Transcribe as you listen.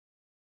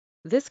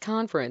This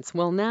conference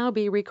will now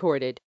be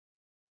recorded.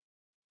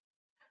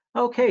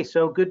 Okay,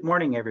 so good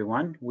morning,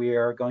 everyone. We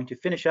are going to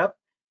finish up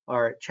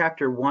our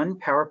Chapter 1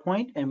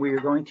 PowerPoint, and we are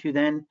going to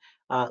then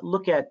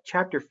look at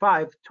Chapter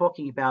 5,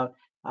 talking about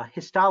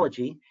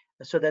histology,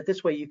 so that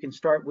this way you can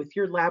start with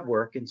your lab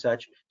work and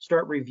such,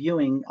 start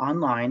reviewing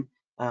online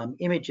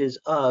images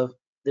of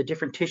the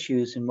different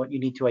tissues and what you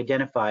need to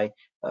identify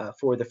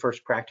for the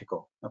first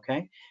practical,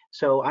 okay?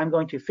 So I'm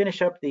going to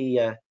finish up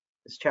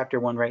this Chapter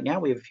 1 right now.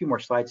 We have a few more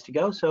slides to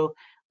go, so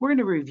we're going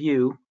to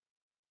review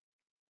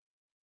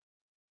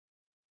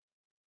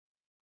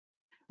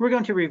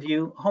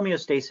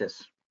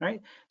homeostasis,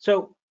 right?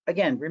 So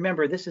again,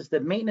 remember, this is the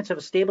maintenance of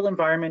a stable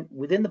environment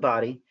within the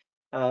body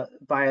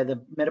via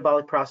the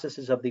metabolic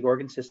processes of the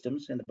organ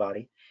systems in the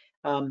body,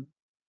 um,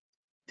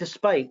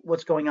 despite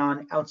what's going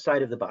on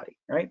outside of the body,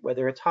 right?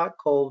 Whether it's hot,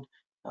 cold,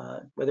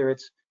 whether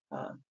it's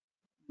uh,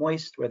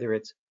 moist, whether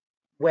it's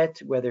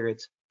wet, whether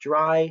it's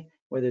dry,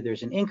 whether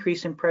there's an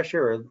increase in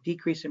pressure or a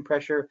decrease in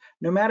pressure,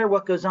 no matter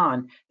what goes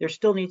on, there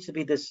still needs to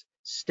be this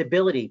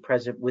stability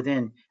present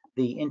within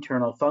the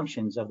internal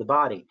functions of the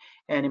body.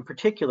 And in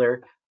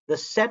particular, the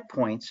set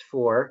points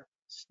for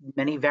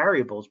many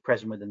variables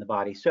present within the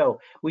body. So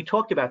we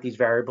talked about these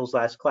variables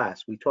last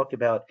class. We talked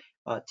about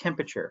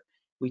temperature.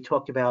 We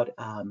talked about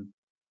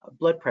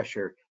blood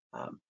pressure,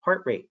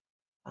 heart rate,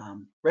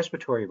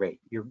 respiratory rate,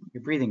 your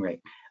breathing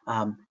rate,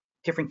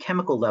 different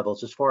chemical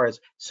levels as far as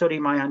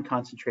sodium ion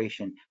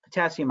concentration,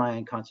 potassium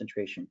ion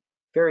concentration,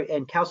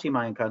 and calcium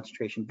ion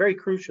concentration, very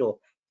crucial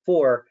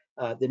for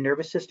the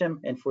nervous system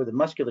and for the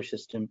muscular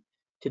system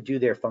to do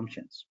their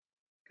functions.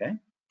 Okay.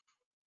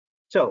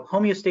 So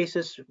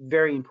homeostasis,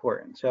 very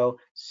important. So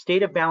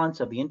state of balance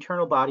of the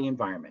internal body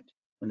environment.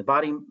 When the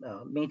body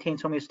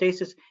maintains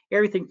homeostasis,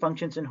 everything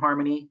functions in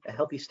harmony, a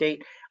healthy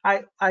state.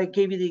 I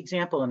gave you the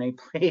example and I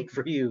played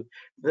for you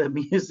the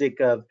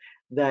music of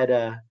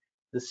that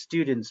the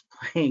students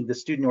playing the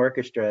student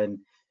orchestra, and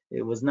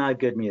it was not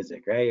good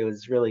music, right? It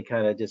was really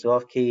kind of just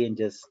off key and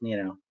just,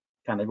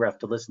 kind of rough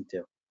to listen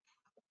to.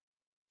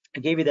 I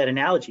gave you that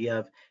analogy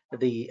of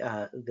the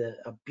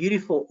a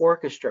beautiful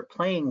orchestra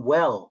playing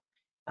well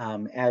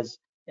as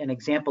an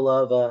example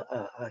of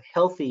a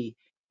healthy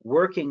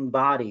working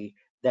body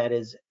that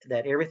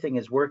everything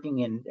is working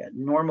in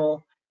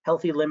normal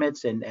healthy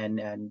limits and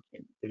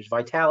there's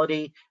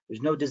vitality,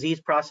 there's no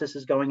disease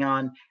processes going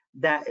on.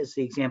 That is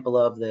the example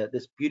of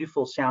this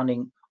beautiful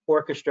sounding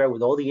orchestra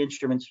with all the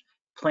instruments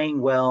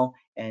playing well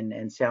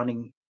and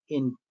sounding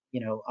in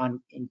on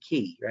in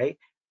key, right?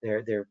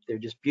 They're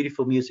just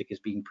beautiful music is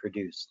being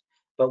produced.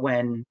 But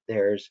when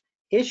there's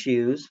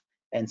issues,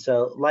 and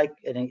so like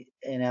an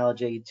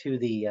analogy to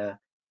the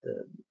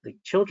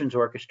children's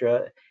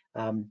orchestra,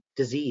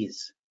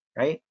 disease,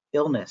 right?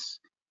 Illness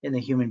in the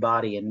human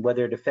body and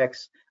whether it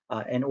affects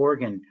an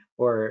organ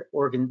or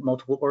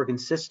multiple organ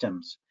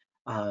systems,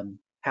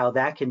 how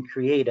that can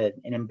create an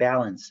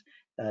imbalance,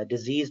 a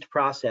diseased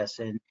process,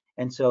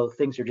 and so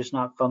things are just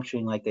not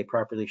functioning like they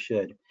properly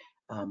should.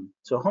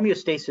 So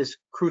homeostasis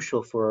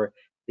crucial for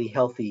the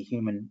healthy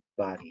human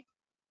body.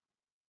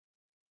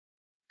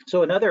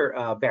 So another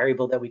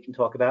variable that we can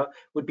talk about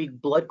would be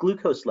blood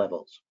glucose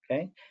levels.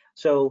 Okay,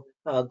 so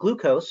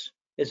glucose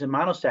is a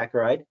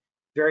monosaccharide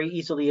very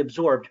easily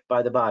absorbed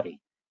by the body.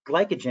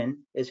 Glycogen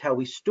is how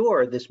we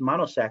store this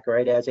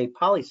monosaccharide as a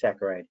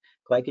polysaccharide.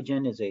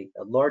 Glycogen is a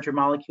larger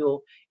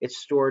molecule. It's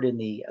stored in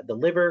the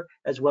liver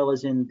as well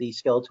as in the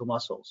skeletal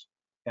muscles.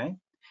 Okay,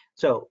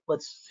 so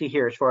let's see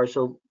here as far as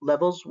so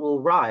levels will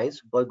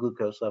rise, blood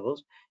glucose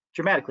levels,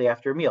 dramatically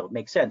after a meal. It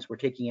makes sense. We're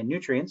taking in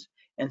nutrients,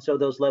 and so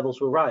those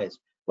levels will rise.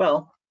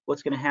 Well,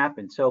 what's going to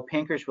happen? So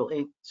pancreas will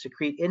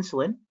secrete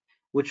insulin,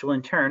 which will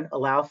in turn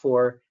allow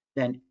for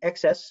then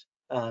excess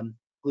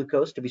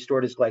glucose to be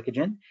stored as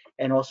glycogen,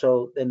 and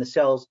also then the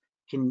cells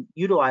can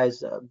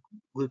utilize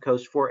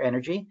glucose for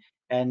energy,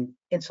 and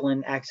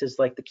insulin acts as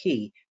like the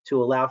key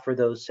to allow for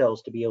those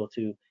cells to be able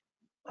to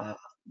uh,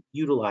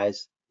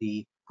 utilize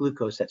the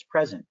glucose that's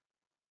present.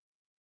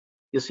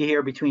 You'll see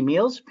here between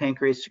meals,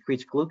 pancreas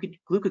secretes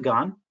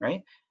glucagon,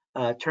 right?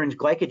 Turns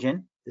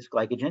this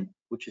glycogen,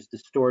 which is the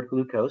stored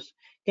glucose,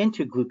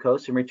 into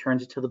glucose and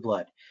returns it to the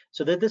blood.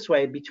 So that this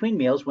way, between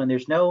meals, when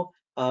there's not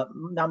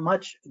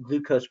much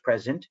glucose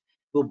present,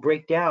 we'll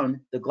break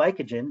down the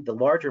glycogen, the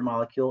larger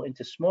molecule,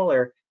 into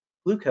smaller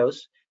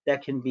glucose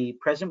that can be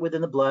present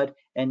within the blood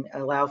and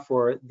allow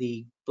for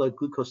the blood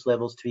glucose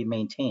levels to be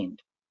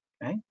maintained.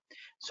 Okay?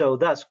 So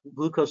thus,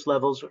 glucose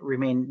levels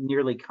remain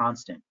nearly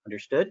constant.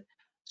 Understood?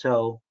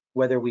 So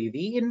whether we've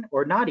eaten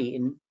or not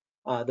eaten,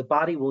 the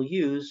body will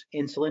use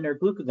insulin or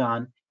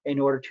glucagon in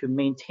order to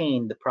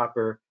maintain the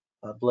proper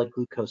blood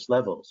glucose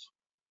levels.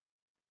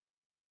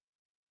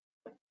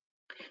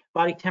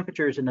 Body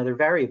temperature is another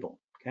variable,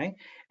 okay?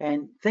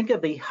 And think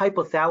of the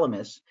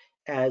hypothalamus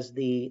as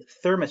the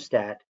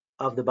thermostat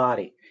of the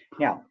body.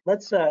 Now,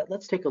 let's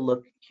take a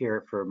look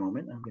here for a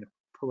moment. I'm going to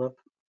pull up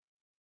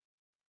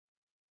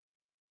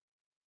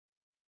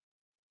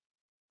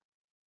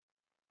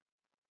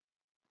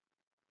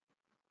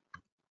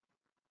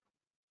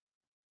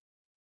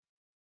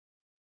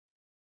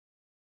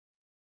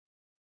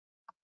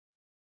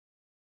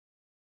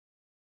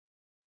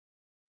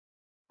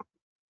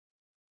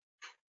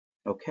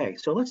Okay,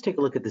 so let's take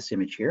a look at this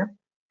image here.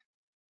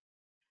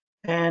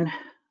 And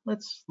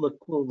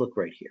we'll look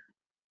right here.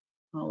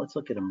 Well, let's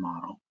look at a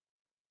model.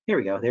 Here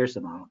we go, there's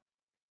the model.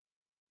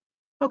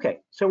 Okay,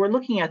 so we're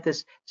looking at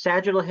this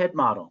sagittal head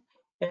model.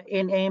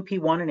 In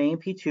AMP1 and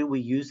AMP2, we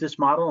use this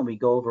model and we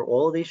go over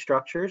all of these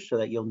structures so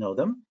that you'll know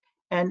them.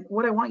 And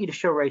what I want you to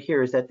show right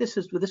here is that this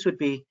would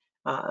be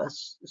a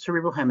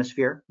cerebral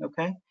hemisphere,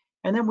 okay?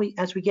 And then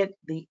as we get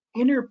the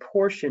inner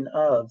portion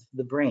of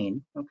the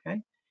brain,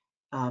 okay,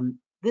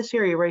 this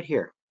area right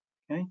here,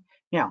 okay?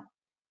 Now,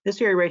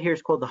 this area right here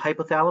is called the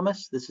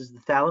hypothalamus. This is the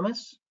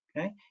thalamus,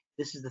 okay?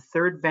 This is the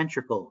third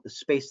ventricle, the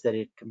space that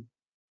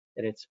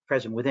it's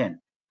present within.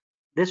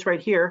 This right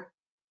here,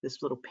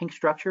 this little pink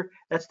structure,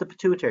 that's the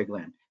pituitary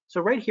gland.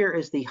 So right here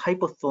is the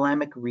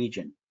hypothalamic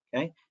region,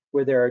 okay,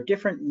 where there are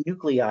different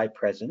nuclei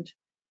present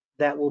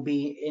that will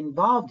be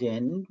involved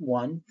in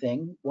one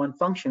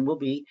function will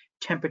be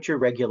temperature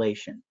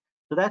regulation.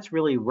 So that's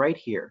really right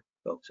here,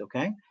 folks,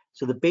 okay?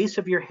 So the base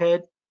of your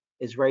head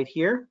is right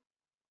here,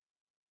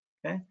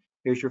 okay?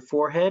 Here's your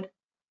forehead.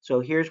 So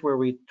here's where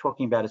we're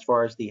talking about as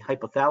far as the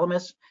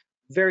hypothalamus.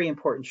 Very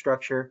important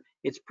structure.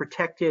 It's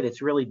protected.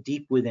 It's really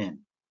deep within.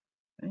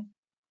 Okay?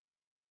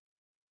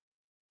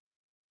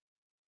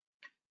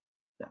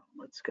 So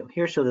let's go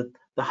here. So the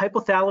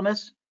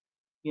hypothalamus,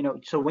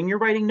 so when you're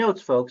writing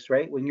notes, folks,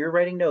 right? When you're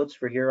writing notes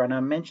for here and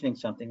I'm mentioning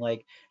something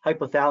like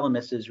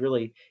hypothalamus is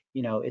really,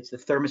 it's the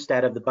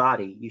thermostat of the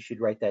body. You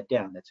should write that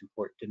down. That's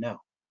important to know.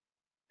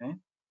 Okay.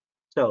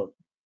 So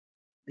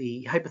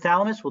the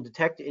hypothalamus will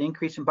detect an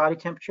increase in body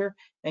temperature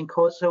and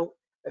cause, so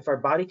if our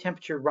body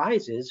temperature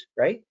rises,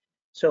 right?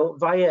 So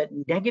via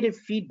negative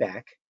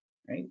feedback,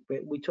 right?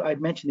 I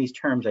mentioned these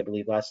terms, I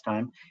believe, last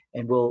time,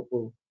 and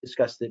we'll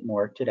discuss it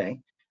more today.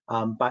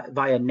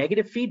 Via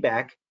negative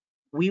feedback,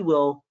 we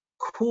will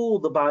cool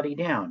the body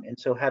down. And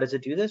so how does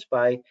it do this?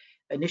 By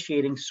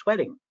initiating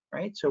sweating,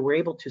 right? So we're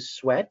able to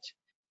sweat.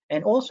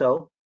 And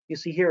also, you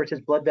see here, it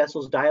says blood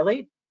vessels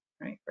dilate,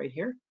 right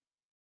here.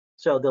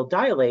 So they'll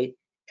dilate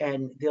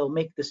and they'll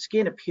make the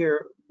skin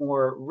appear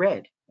more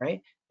red,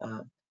 right?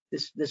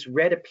 This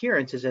red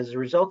appearance is as a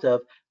result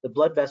of the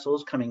blood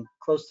vessels coming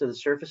close to the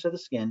surface of the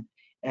skin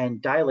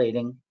and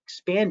dilating,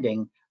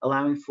 expanding,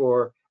 allowing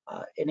for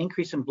an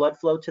increase in blood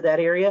flow to that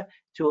area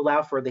to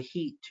allow for the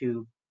heat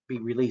to be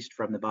released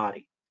from the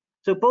body.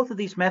 So both of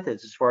these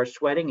methods, as far as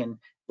sweating and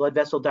blood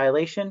vessel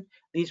dilation,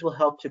 these will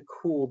help to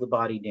cool the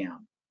body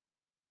down.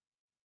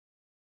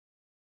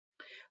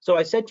 So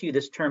I said to you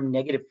this term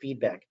negative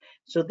feedback.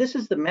 So this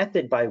is the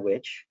method by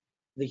which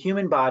the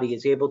human body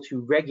is able to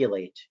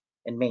regulate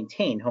and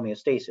maintain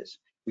homeostasis,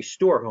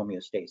 restore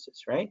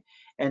homeostasis, right?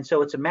 And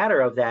so it's a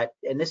matter of that,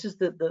 and this is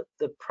the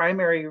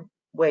primary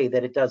way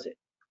that it does it,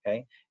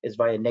 okay, is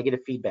via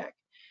negative feedback.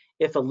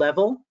 If a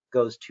level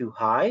goes too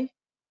high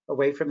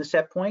away from the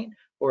set point,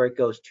 or it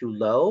goes too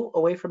low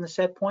away from the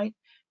set point,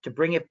 to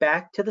bring it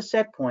back to the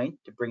set point,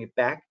 to bring it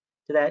back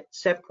to that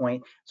set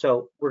point.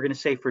 So we're going to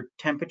say for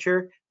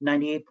temperature,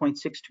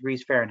 98.6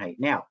 degrees Fahrenheit.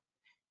 Now,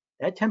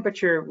 that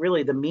temperature,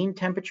 really the mean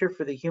temperature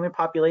for the human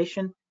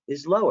population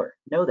is lower.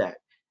 Know that.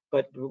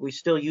 But we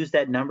still use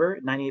that number,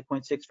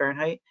 98.6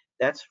 Fahrenheit.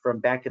 That's from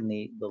back in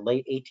the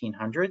late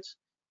 1800s,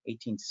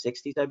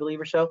 1860s, I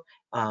believe, or so.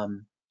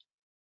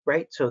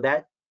 Right? So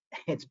that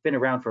it's been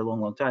around for a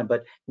long, long time.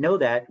 But know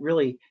that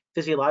really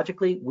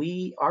physiologically,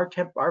 our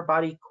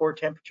body core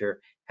temperature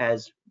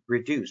has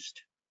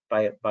reduced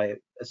by a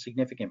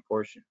significant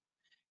portion.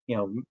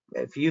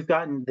 If you've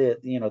gotten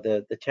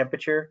the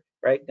temperature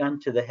right done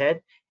to the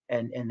head,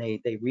 and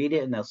they read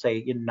it and they'll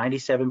say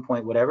 97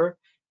 point whatever,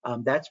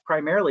 that's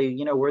primarily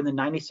we're in the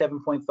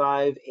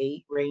 97.5,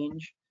 8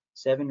 range,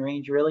 7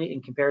 range really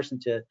in comparison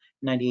to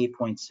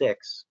 98.6.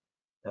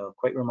 So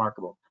quite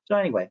remarkable. So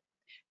anyway,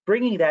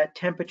 bringing that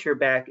temperature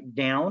back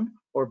down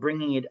or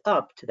bringing it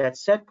up to that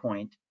set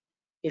point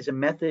is a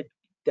method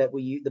that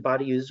the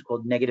body uses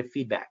called negative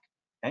feedback.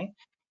 Okay,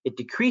 it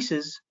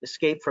decreases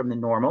escape from the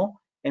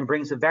normal and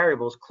brings the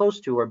variables close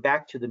to or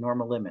back to the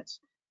normal limits.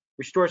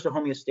 Restores the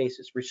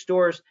homeostasis,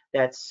 restores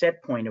that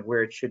set point of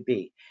where it should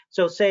be.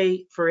 So,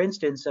 say for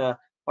instance,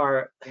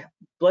 our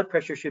blood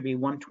pressure should be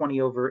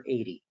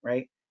 120/80,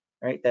 right?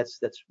 Right. That's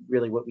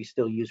really what we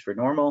still use for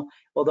normal,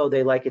 although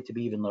they like it to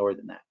be even lower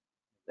than that.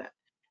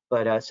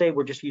 But say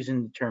we're just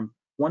using the term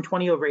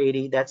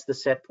 120/80, that's the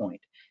set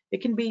point. There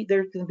can be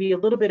a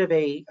little bit of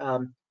a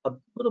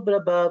little bit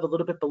above, a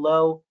little bit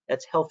below.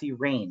 That's healthy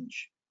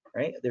range,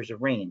 right? There's a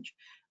range,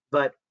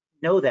 but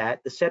know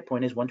that the set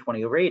point is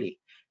 120/80.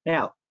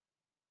 Now,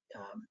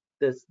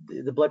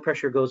 the blood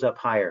pressure goes up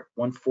higher,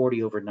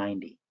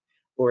 140/90,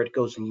 or it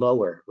goes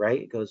lower,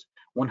 right? It goes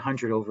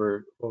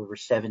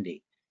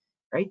 100/70,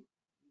 right?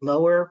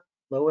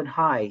 Low and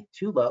high,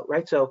 too low,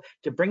 right? So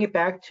to bring it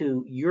back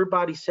to your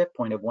body set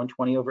point of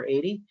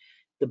 120/80,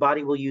 the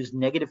body will use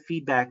negative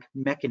feedback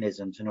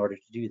mechanisms in order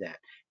to do that,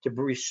 to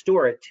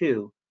restore it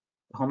to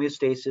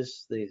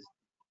homeostasis, the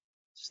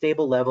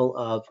stable level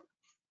of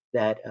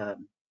that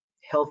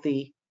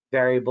healthy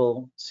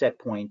variable set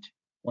point,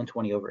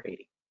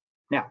 120/80.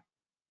 Now,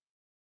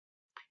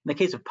 the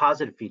case of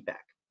positive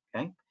feedback,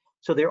 okay?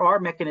 So there are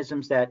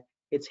mechanisms that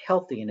it's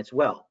healthy and it's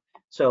well.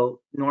 So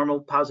normal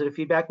positive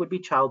feedback would be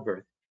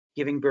childbirth,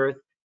 giving birth,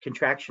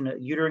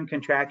 uterine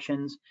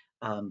contractions,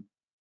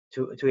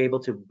 to able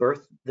to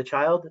birth the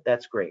child.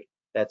 That's great.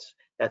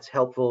 That's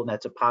helpful, and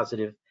that's a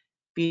positive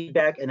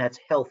feedback, and that's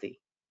healthy.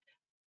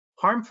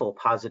 Harmful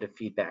positive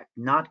feedback,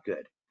 not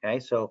good. Okay,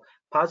 so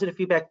positive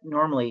feedback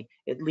normally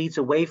it leads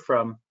away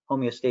from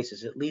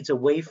homeostasis. It leads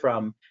away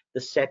from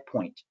the set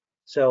point.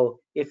 So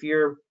if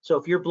your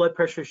blood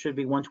pressure should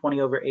be 120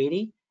 over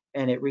 80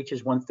 and it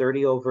reaches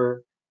 130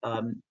 over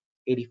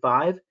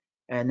 85,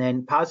 and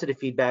then positive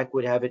feedback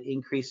would have it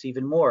increase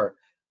even more,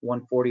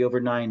 140 over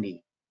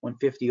 90,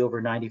 150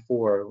 over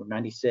 94,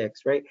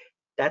 96, right?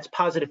 That's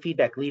positive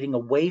feedback leading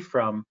away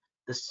from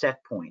the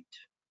set point.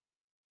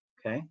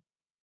 Okay.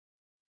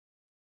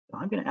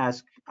 I'm going to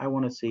ask, I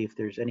want to see if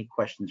there's any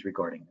questions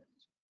regarding this.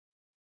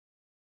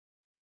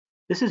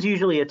 This is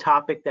usually a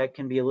topic that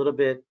can be a little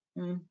bit,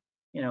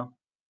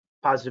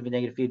 positive and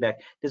negative feedback.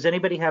 Does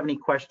anybody have any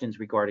questions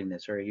regarding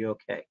this, or are you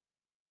okay?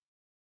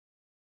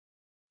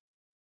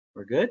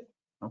 We're good?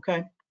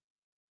 Okay.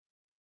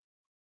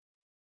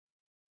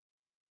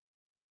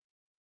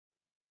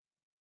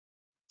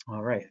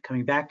 All right,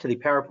 coming back to the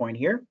PowerPoint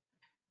here.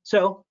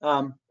 So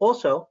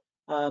also,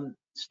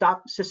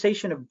 stop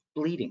cessation of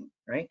bleeding,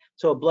 right?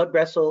 So a blood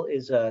vessel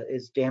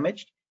is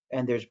damaged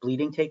and there's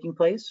bleeding taking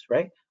place,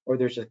 right? Or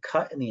there's a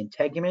cut in the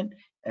integument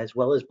as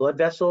well as blood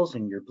vessels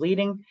and you're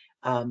bleeding.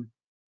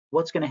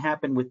 What's going to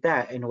happen with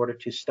that in order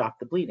to stop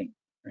the bleeding,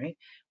 right?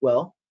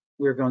 Well,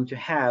 we're going to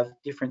have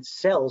different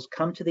cells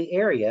come to the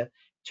area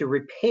to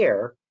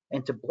repair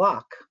and to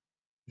block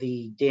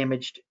the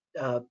damaged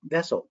blood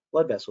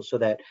vessel, so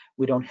that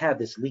we don't have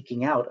this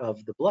leaking out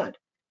of the blood.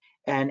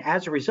 And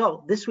as a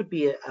result, this would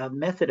be a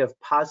method of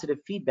positive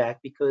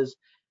feedback, because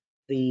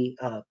the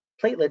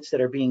platelets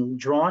that are being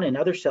drawn and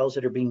other cells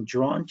that are being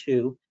drawn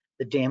to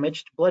the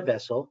damaged blood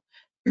vessel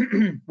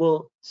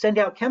will send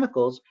out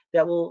chemicals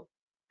that will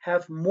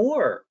have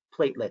more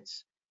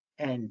platelets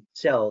and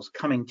cells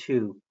coming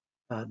to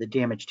the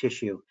damaged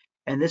tissue.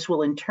 And this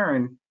will in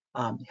turn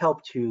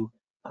help to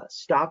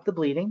stop the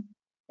bleeding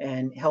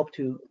and help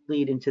to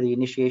lead into the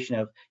initiation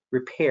of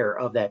repair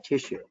of that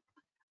tissue.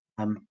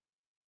 Let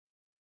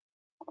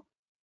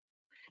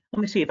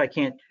me see if I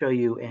can't show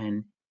you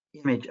an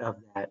image of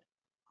that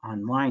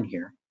online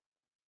here.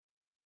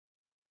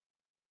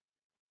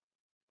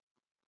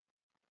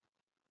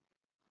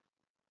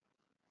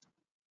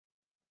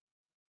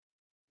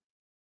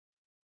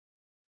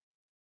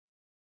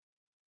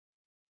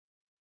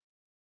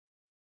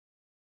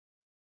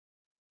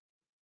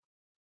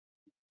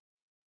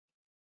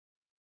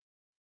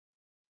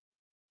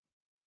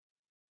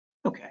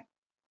 Okay,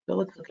 so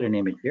let's look at an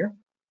image here.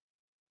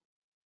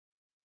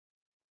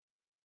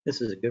 This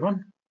is a good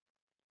one.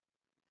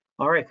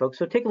 All right, folks,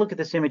 so take a look at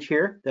this image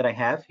here that I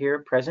have here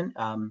present.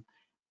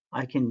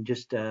 I can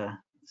just, let's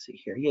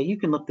see here. Yeah, you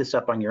can look this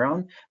up on your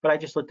own, but I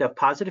just looked up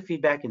positive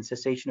feedback and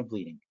cessation of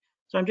bleeding.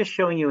 So I'm just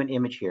showing you an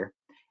image here.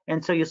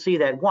 And so you'll see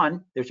that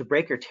 1, there's a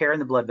break or tear in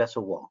the blood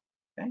vessel wall,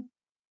 okay?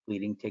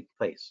 Bleeding takes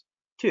place.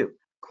 2,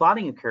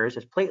 clotting occurs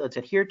as platelets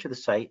adhere to the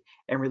site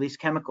and release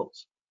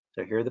chemicals.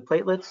 So here are the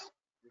platelets,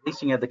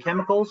 releasing of the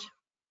chemicals.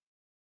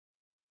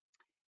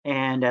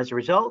 And as a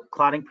result,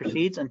 clotting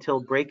proceeds until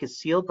break is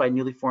sealed by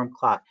newly formed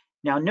clot.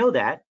 Now know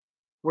that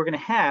we're going to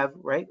have,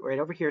 right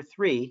over here,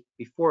 3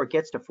 before it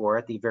gets to 4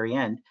 at the very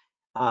end.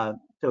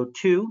 So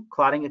 2,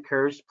 clotting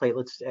occurs,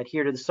 platelets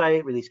adhere to the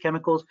site, release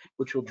chemicals,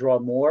 which will draw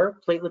more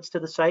platelets to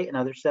the site and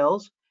other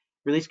cells.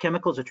 Release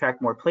chemicals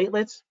attract more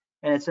platelets,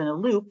 and it's in a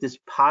loop, this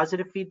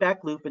positive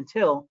feedback loop,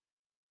 until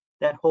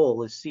that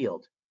hole is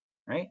sealed,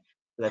 right?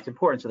 So that's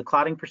important. So the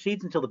clotting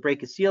proceeds until the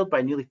break is sealed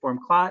by newly formed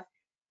clot.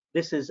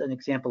 This is an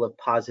example of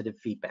positive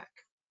feedback,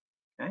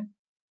 okay?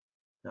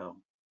 So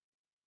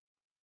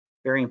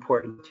very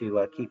important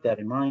to keep that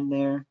in mind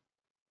there.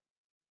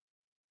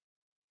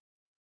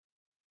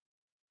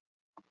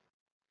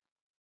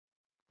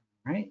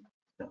 All right,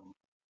 so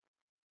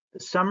the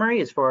summary,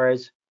 as far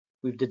as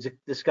we've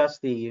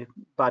discussed the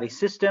body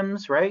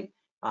systems, right?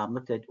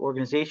 Looked at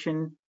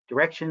organization,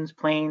 directions,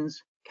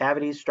 planes,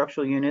 cavities,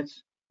 structural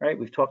units, right?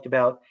 We've talked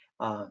about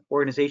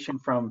organization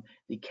from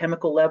the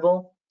chemical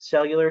level,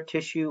 cellular,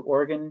 tissue,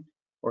 organ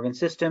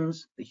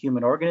systems, the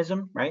human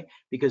organism, right?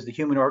 Because the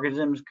human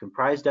organism is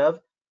comprised of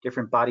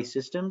different body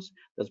systems.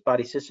 Those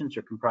body systems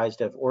are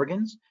comprised of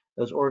organs.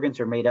 Those organs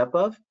are made up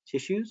of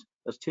tissues.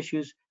 Those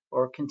tissues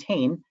or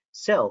contain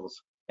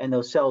cells, and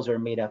those cells are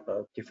made up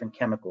of different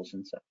chemicals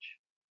and such.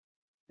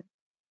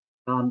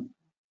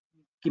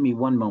 Give me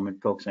one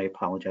moment, folks. I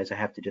apologize. I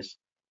have to just,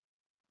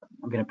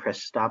 I'm going to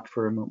press stop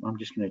for a moment. I'm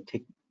just going to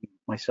take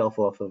myself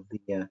off of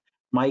the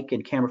mic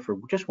and camera for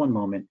just one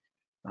moment.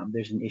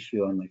 There's an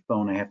issue on my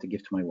phone I have to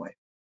give to my wife.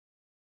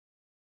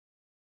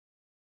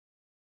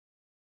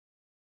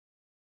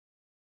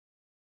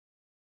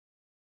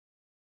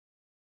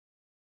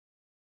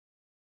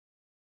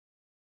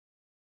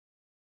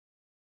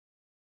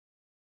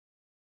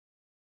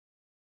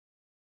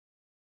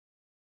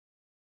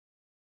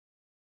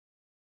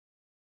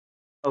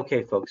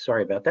 Okay, folks,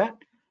 sorry about that.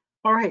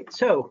 All right,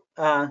 so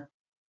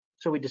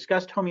we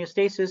discussed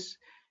homeostasis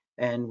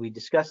and we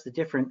discussed the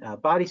different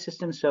body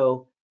systems.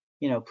 So,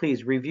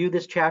 please review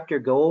this chapter,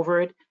 go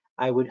over it.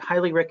 I would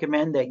highly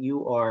recommend that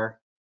you are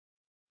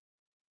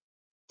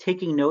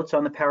taking notes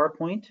on the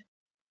PowerPoint,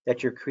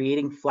 that you're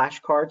creating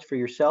flashcards for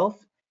yourself,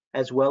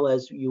 as well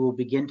as you will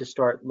begin to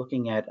start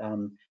looking at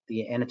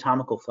the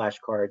anatomical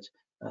flashcards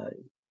uh,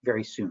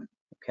 very soon.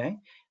 Okay,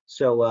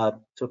 so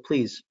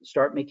please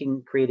start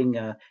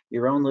creating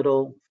your own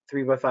little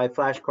 3x5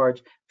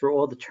 flashcards for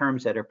all the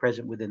terms that are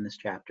present within this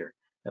chapter.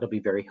 That'll be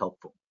very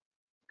helpful.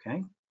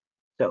 Okay,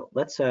 so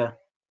let's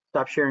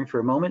stop sharing for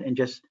a moment and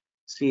just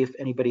see if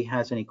anybody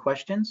has any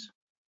questions.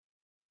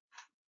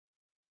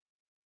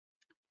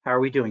 How are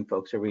we doing,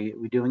 folks? Are we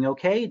doing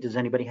okay? Does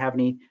anybody have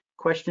any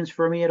questions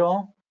for me at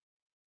all?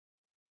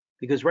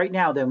 Because right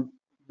now, then,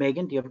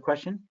 Megan, do you have a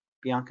question?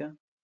 Bianca?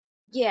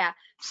 Yeah.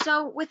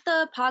 So with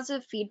the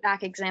positive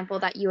feedback example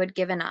that you had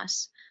given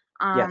us,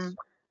 Yes.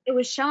 it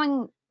was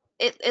showing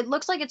it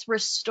looks like it's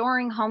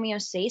restoring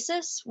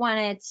homeostasis when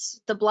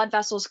it's the blood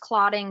vessels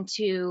clotting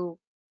to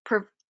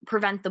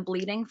prevent the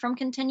bleeding from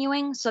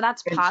continuing. So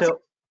that's And positive.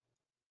 so,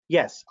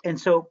 yes. And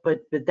so,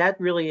 but that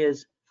really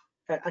is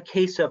a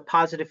case of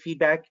positive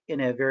feedback in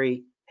a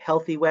very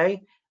healthy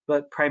way,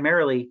 but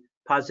primarily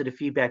positive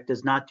feedback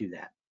does not do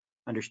that.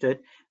 Understood?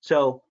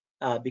 So,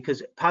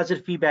 because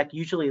positive feedback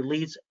usually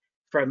leads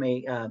from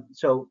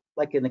so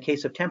like in the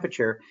case of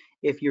temperature,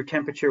 if your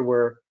temperature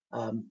were,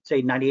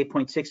 say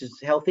 98.6 is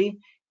healthy,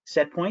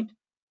 set point,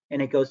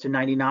 and it goes to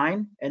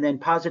 99, and then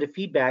positive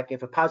feedback,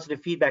 if a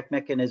positive feedback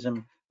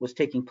mechanism was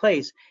taking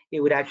place, it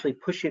would actually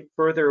push it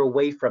further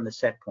away from the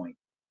set point,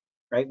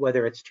 right?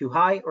 Whether it's too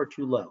high or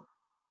too low.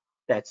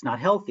 That's not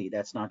healthy.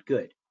 That's not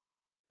good.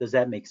 Does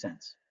that make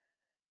sense?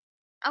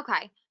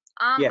 Okay.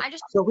 Yeah. I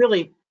just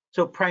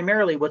So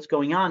primarily what's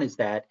going on is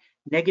that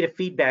negative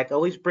feedback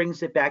always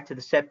brings it back to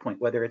the set point,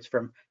 whether it's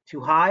from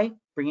too high,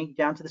 bringing it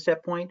down to the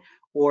set point,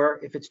 or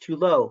if it's too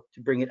low,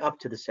 to bring it up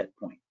to the set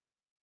point.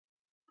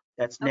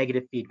 That's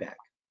negative feedback.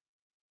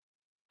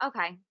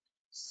 okay.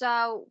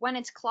 So when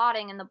it's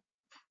clotting and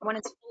when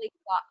it's fully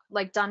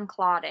like done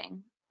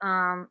clotting,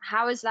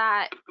 how is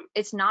that?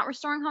 It's not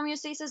restoring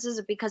homeostasis? Is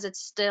it because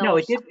it's No,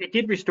 still it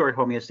did restore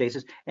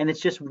homeostasis, and it's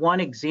just one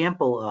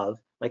example of,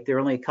 like, there are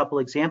only a couple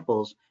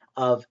examples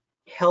of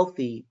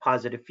healthy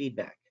positive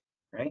feedback,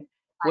 right?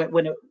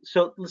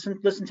 So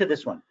listen to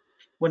this one.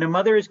 When a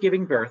mother is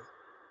giving birth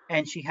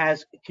and she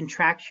has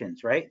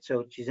contractions, right?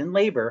 So she's in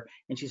labor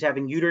and she's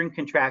having uterine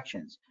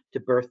contractions to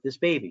birth this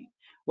baby.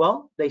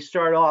 Well, they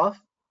start off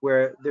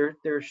where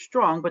they're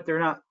strong, but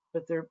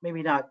they're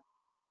maybe not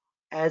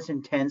as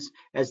intense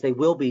as they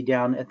will be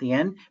down at the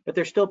end, but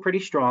they're still pretty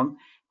strong,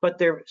 but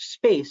they're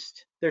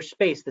spaced,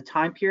 the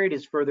time period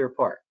is further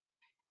apart.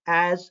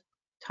 As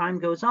time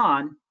goes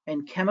on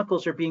and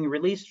chemicals are being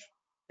released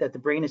that the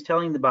brain is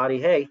telling the body,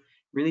 hey,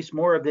 release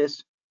more of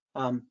this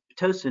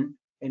pitocin,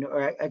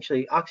 or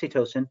actually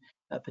oxytocin.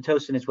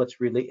 Pitocin is what's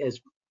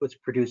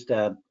produced.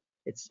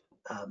 It's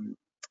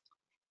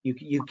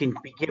you can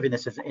be given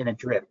this in a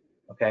drip,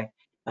 okay?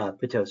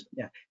 Pitocin,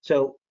 yeah.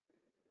 So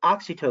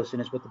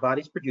oxytocin is what the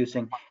body's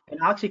producing, and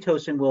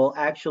oxytocin will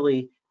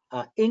actually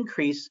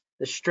increase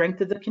the strength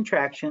of the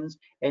contractions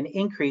and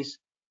decrease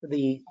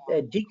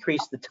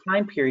the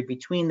time period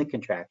between the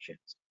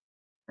contractions.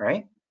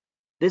 Right?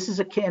 This is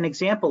an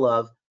example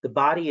of the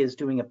body is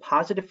doing a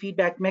positive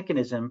feedback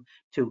mechanism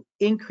to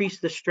increase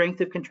the strength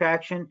of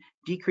contraction,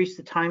 decrease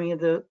the timing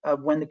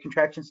of when the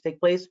contractions take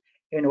place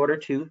in order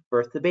to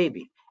birth the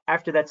baby.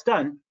 After that's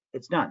done,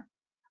 it's done.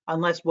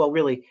 Unless, well,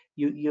 really,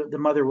 the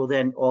mother will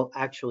then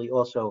actually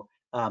also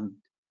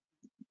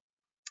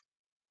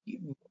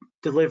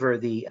deliver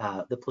the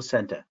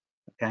placenta.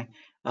 Okay,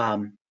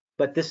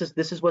 but this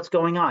is what's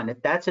going on.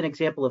 That's an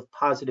example of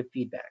positive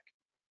feedback.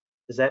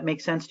 Does that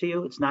make sense to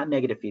you? It's not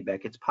negative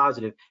feedback. It's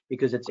positive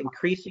because it's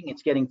increasing.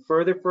 It's getting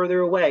further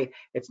away.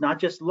 It's not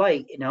just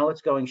light.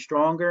 It's going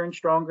stronger and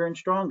stronger and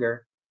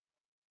stronger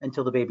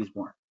until the baby's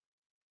born.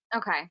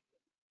 okay.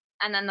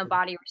 And then the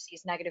body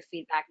receives negative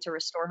feedback to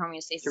restore To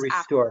homeostasis after.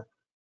 restore.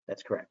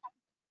 That's correct.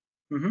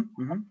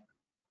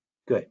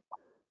 Good.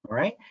 All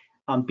right.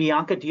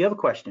 Bianca, do you have a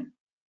question?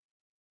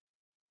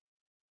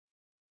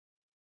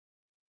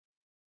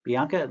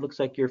 Bianca, it looks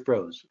like you're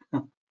froze.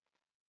 Do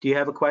you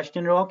have a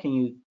question at all? Can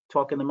you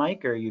talk in the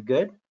mic, or are you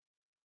good?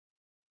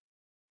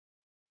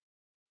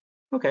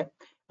 Okay.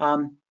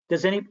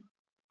 Does any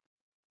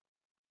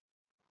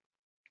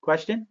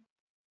question?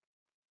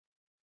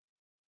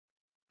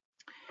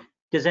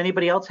 Does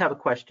anybody else have a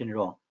question at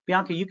all?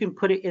 Bianca, you can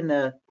put it in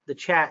the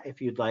chat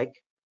if you'd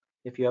like.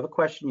 If you have a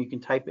question, you can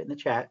type it in the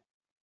chat.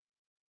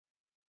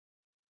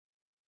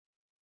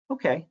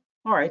 Okay.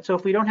 All right. So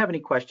if we don't have any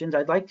questions,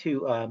 I'd like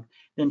to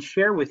then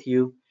share with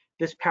you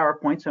this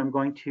PowerPoint. So I'm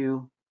going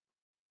to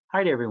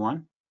hide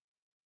everyone,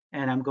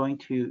 and I'm going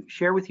to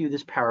share with you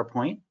this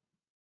PowerPoint.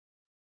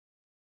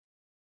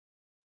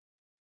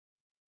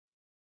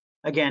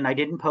 Again, I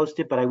didn't post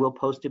it, but I will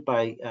post it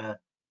by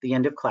the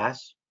end of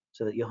class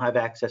so that you'll have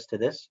access to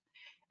this.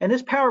 And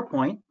this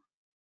PowerPoint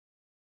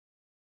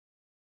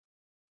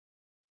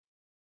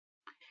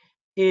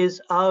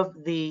is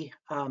of the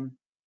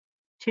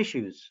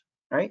tissues,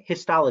 right?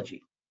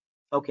 Histology.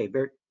 Okay,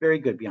 very, very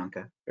good,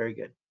 Bianca. Very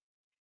good.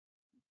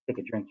 Take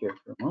a drink here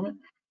for a moment.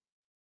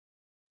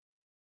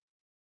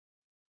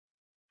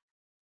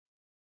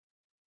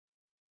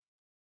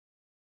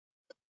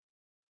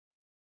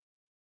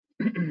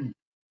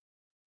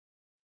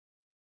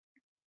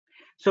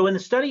 So in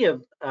the study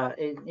of,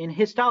 in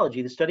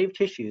histology, the study of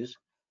tissues,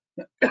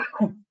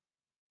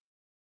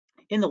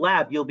 in the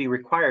lab, you'll be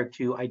required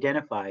to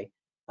identify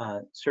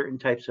certain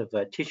types of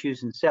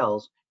tissues and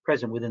cells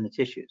present within the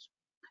tissues.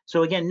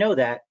 So again, know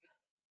that,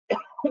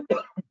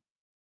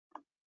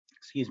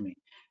 excuse me,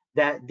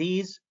 that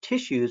these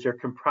tissues are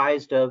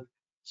comprised of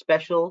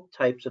special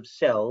types of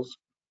cells,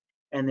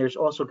 and there's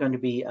also going to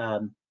be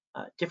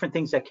different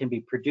things that can be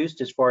produced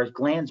as far as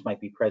glands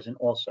might be present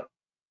also.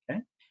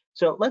 Okay,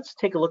 so let's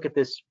take a look at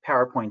this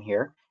PowerPoint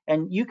here,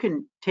 and you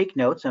can take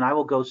notes, and I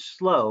will go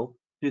slow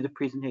through the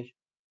presentation.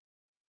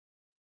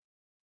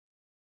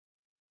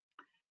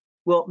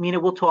 Well, Mina,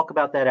 we'll talk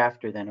about that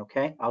after then,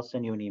 okay? I'll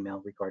send you an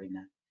email regarding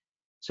that.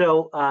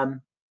 So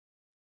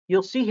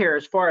you'll see here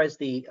as far as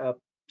the,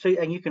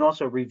 and you can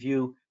also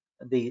review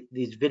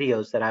these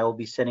videos that I will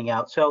be sending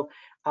out. So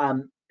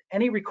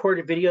any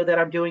recorded video that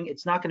I'm doing,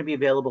 it's not going to be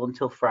available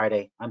until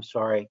Friday. I'm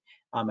sorry.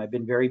 I've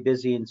been very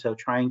busy, and so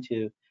trying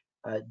to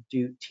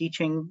do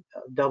teaching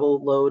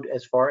double load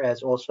as far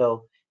as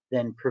also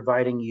then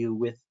providing you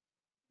with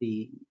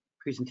the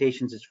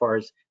presentations as far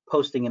as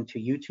posting them to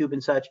YouTube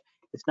and such.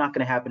 It's not going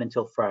to happen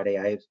until Friday.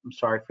 I'm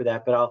sorry for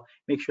that, but I'll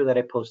make sure that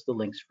I post the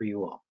links for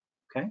you all.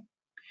 Okay.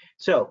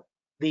 So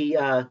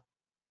the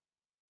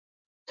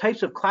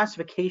types of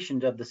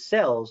classifications of the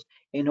cells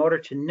in order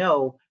to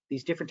know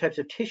these different types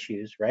of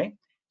tissues, right?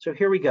 So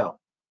here we go.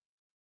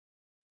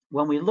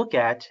 When we look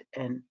at,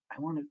 and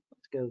I want to,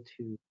 let's go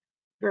to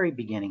very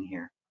beginning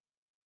here.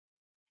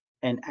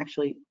 And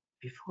actually,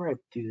 before I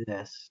do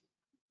this,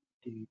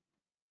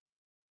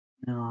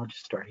 no, I'll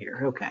just start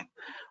here. Okay.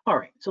 All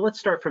right. So let's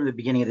start from the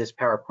beginning of this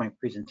PowerPoint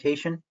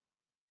presentation.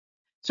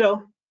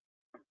 So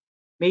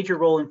major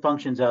role and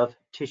functions of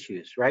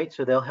tissues, right?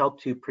 So they'll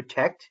help to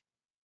protect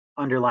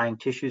underlying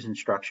tissues and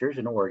structures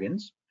and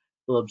organs.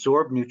 They'll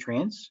absorb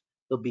nutrients.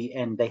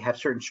 And they have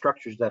certain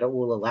structures that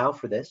will allow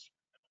for this.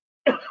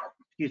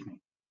 Excuse me.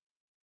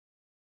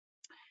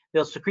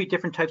 They'll secrete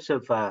different types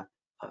of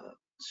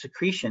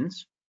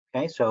secretions.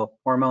 Okay, so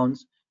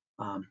hormones,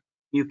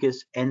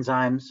 mucus,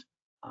 enzymes.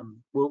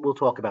 We'll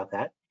talk about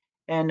that.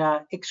 And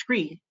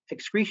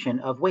excretion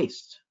of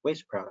waste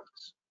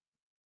products.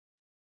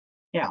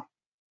 Now,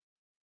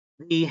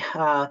 the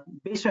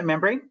basement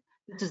membrane,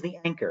 this is the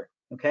anchor.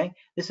 Okay,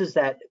 this is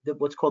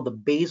what's called the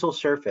basal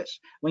surface.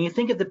 When you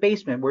think of the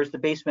basement, where's the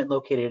basement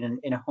located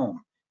in a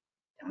home?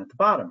 Down at the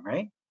bottom,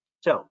 right?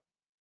 So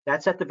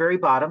that's at the very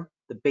bottom,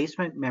 the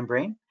basement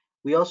membrane.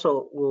 We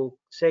also will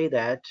say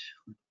that,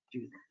 let's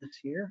do this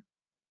here.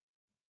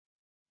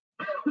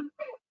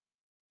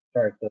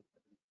 Sorry for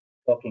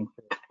talking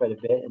for quite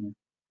a bit and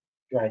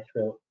dry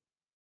throat.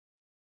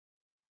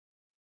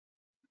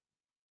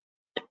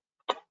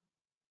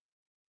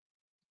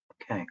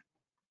 Okay,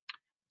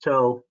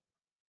 so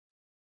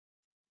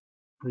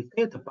we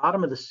say at the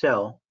bottom of the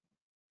cell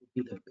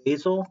would be the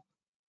basal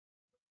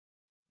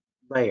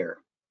layer.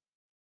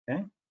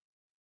 Okay,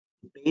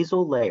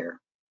 basal layer.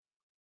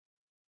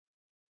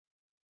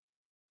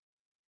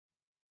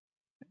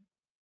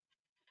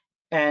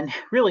 And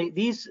really,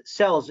 these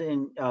cells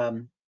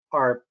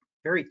are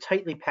very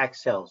tightly packed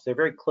cells. They're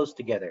very close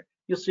together.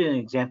 You'll see an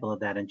example of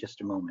that in just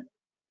a moment.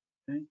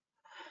 Okay.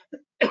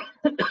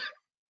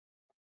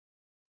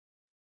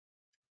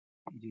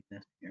 Do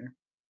this here.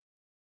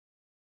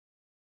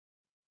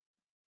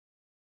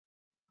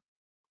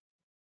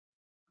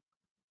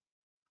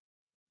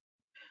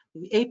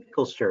 The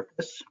apical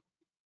surface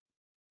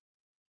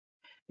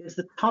is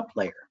the top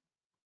layer,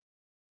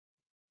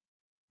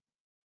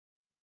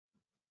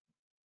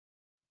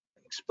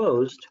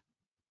 exposed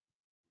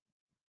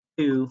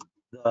to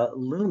the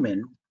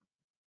lumen,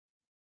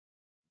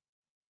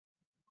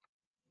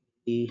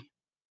 the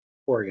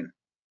organ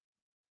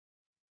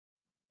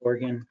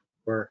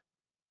or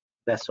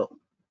vessel.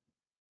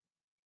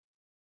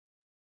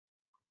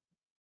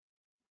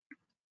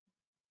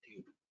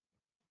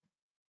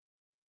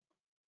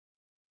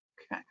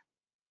 Okay.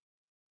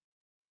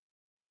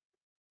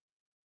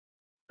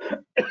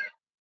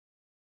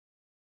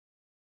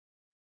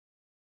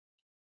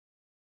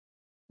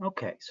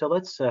 Okay, so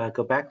let's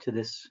go back to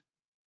this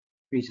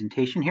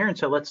presentation here. And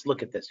so let's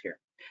look at this here.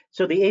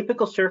 So the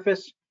apical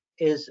surface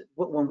is,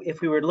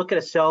 if we were to look at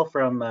a cell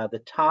from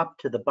the top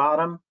to the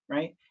bottom,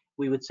 right,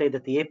 we would say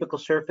that the apical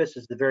surface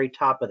is the very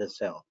top of the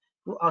cell.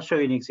 I'll show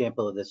you an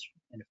example of this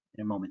in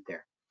a moment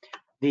there.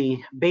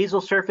 The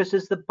basal surface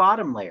is the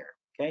bottom layer,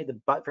 okay, the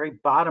very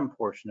bottom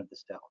portion of the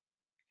cell,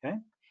 okay.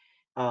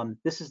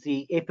 This is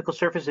the apical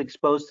surface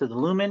exposed to the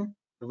lumen.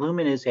 The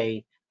lumen is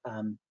the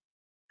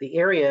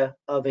area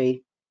of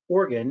a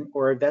organ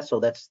or a vessel.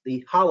 That's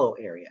the hollow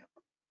area,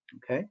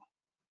 okay.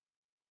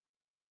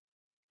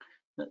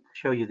 Let's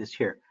show you this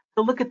here.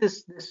 So look at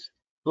this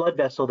blood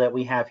vessel that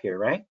we have here,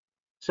 right?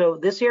 So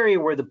this area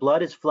where the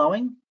blood is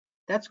flowing,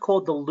 that's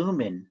called the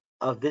lumen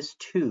of this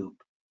tube,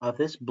 of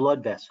this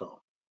blood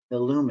vessel, the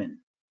lumen,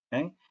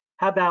 okay?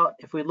 How about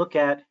if we look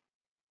at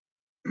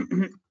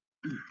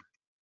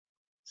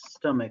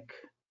stomach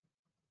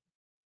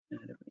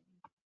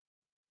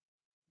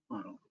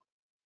model,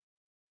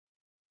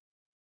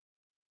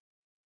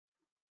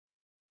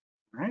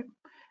 all right?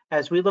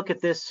 As we look at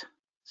this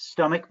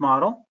stomach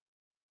model,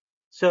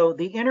 so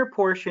the inner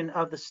portion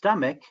of the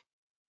stomach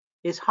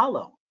is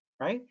hollow,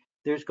 right?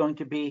 There's going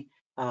to be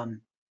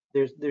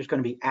there's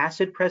going to be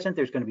acid present,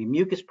 there's going to be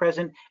mucus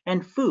present,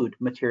 and food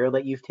material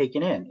that you've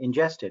taken in,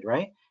 ingested,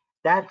 right?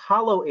 That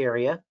hollow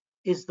area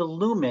is the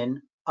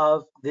lumen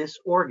of this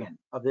organ,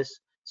 of this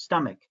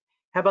stomach.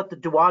 How about the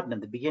duodenum,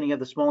 the beginning of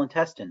the small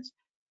intestines?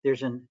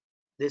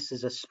 This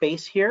is a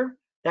space here.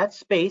 That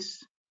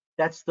space,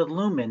 that's the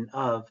lumen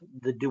of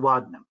the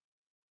duodenum,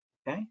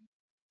 okay?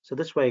 So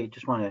this way, you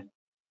just want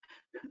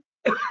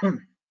to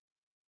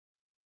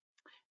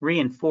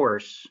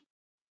reinforce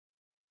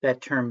that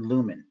term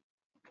lumen,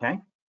 okay?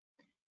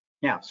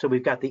 Now, so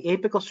we've got the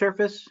apical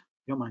surface.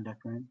 You don't mind, Dr.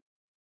 Ryan?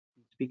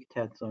 Speak a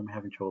tad, so I'm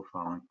having trouble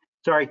following.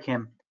 Sorry,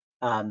 Kim.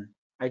 I'm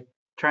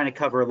trying to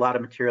cover a lot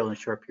of material in a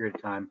short period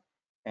of time,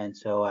 and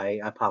so I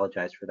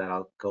apologize for that.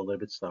 I'll go a little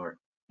bit slower.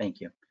 Thank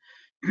you.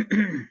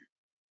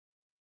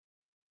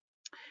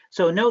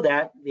 So know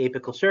that the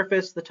apical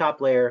surface, the top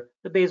layer,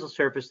 the basal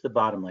surface, the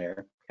bottom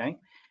layer, okay?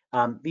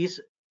 These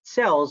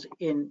cells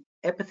in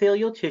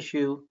epithelial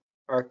tissue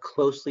are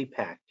closely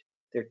packed.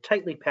 They're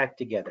tightly packed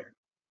together.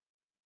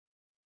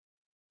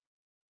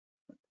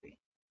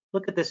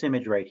 Look at this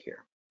image right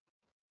here.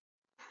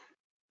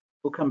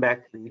 We'll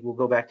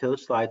go back to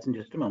those slides in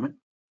just a moment.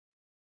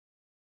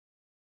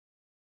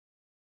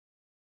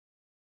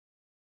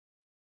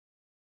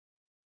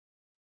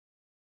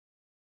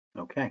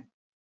 Okay,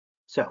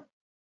 so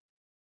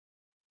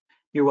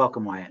you're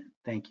welcome, Wyatt.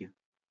 Thank you.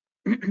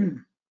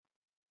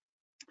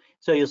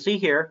 So you'll see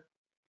here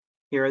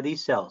are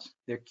these cells.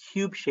 They're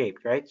cube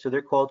shaped, right? So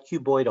they're called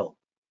cuboidal.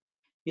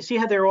 You see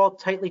how they're all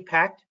tightly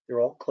packed?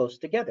 They're all close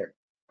together,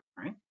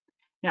 right?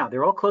 Now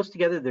they're all close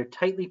together, they're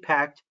tightly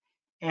packed.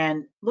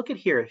 And look at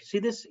here, see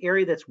this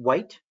area that's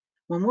white?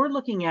 When we're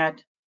looking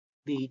at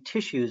the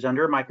tissues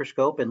under a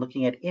microscope and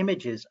looking at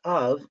images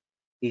of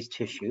these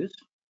tissues,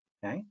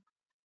 okay,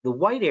 the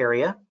white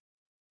area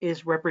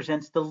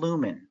represents the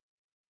lumen.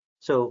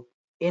 So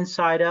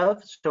inside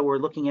of, so we're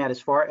looking at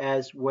as far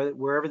as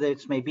wherever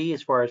this may be,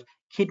 as far as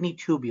kidney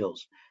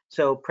tubules.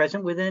 So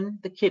present within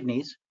the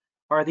kidneys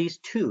are these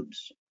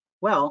tubes.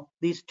 Well,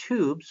 these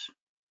tubes,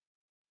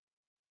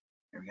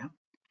 there we go.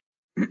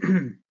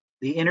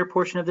 The inner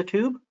portion of the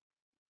tube,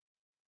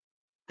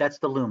 that's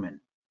the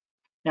lumen.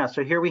 Now,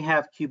 so here we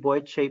have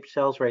cuboid shaped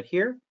cells right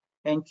here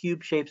and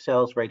cube shaped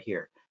cells right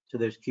here. So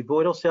there's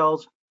cuboidal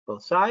cells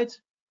both sides.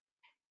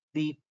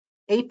 The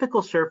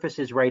apical surface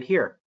is right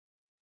here.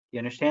 You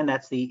understand?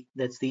 That's the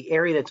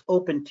area that's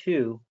open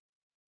to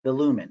the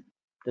lumen.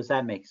 Does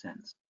that make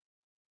sense?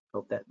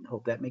 Hope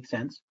that makes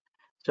sense.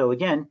 So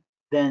again,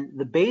 then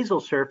the basal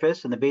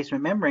surface and the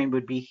basement membrane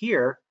would be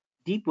here,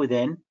 deep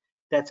within,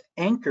 that's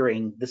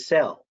anchoring the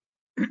cell.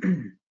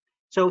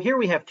 So here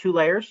we have two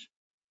layers.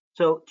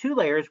 So two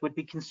layers would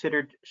be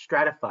considered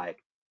stratified.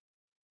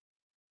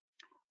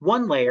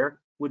 One layer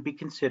would be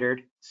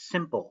considered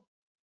simple.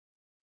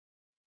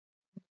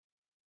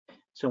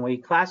 So when we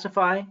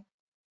classify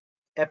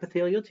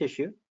epithelial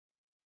tissue,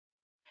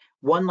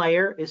 one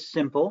layer is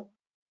simple,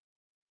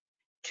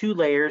 two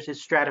layers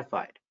is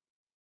stratified.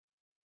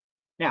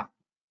 Now,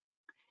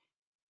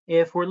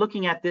 if we're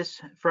looking at this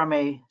from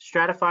a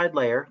stratified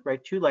layer,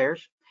 right, two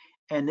layers,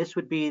 and this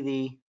would be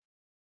the,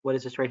 what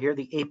is this right here?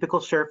 The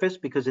apical surface,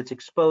 because it's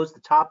exposed,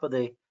 the top of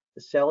the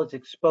cell is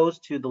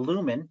exposed to the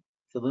lumen.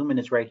 The lumen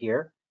is right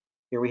here.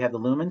 Here we have the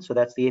lumen, so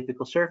that's the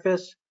apical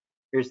surface.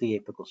 Here's the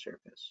apical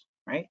surface,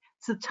 right?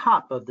 It's the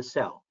top of the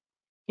cell.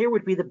 Here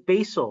would be the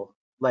basal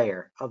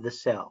layer of the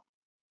cell,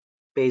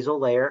 basal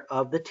layer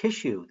of the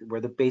tissue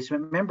where the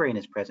basement membrane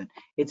is present.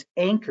 It's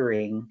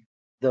anchoring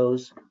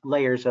those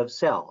layers of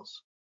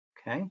cells,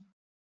 okay?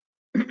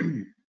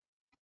 I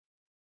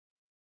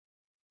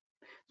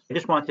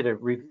just wanted to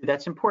review,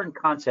 that's an important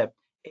concept,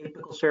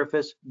 apical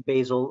surface,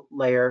 basal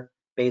layer,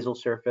 basal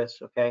surface,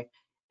 okay?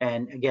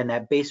 And again,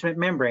 that basement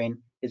membrane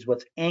is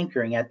what's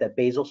anchoring at that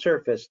basal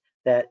surface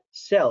that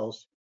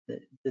cells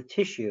the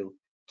tissue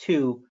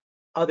to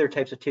other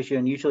types of tissue,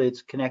 and usually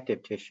it's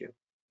connective tissue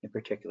in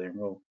particular, and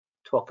we'll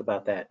talk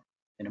about that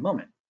in a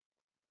moment.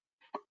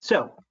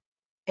 So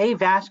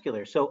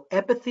avascular, so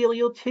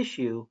epithelial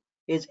tissue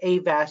is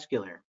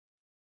avascular.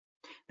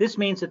 This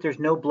means that there's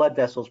no blood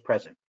vessels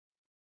present,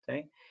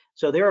 okay?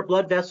 So there are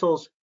blood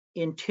vessels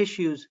in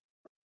tissues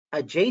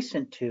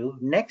adjacent to,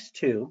 next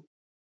to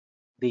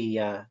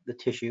the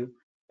tissue,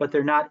 but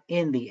they're not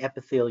in the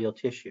epithelial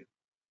tissue.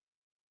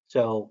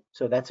 So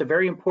that's a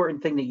very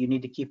important thing that you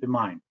need to keep in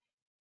mind.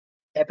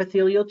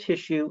 Epithelial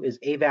tissue is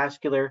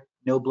avascular,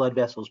 no blood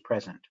vessels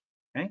present.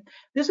 Okay?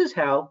 This is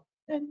how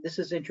and this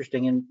is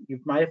interesting, and you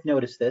might have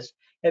noticed this.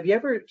 Have you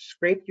ever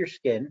scraped your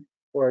skin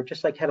or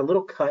just like had a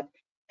little cut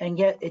and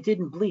yet it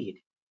didn't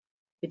bleed?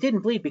 It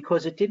didn't bleed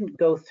because it didn't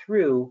go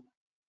through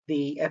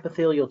the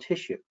epithelial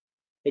tissue.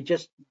 It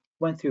just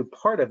went through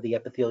part of the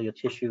epithelial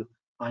tissue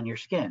on your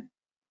skin,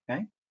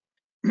 okay?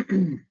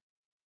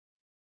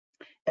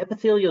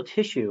 Epithelial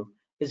tissue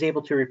is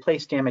able to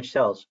replace damaged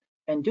cells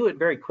and do it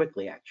very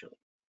quickly, actually,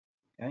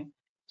 okay?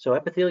 So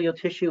epithelial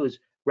tissue is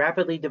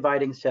rapidly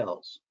dividing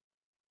cells.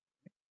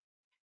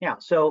 Now,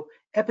 so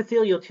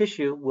epithelial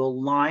tissue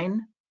will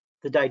line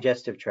the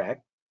digestive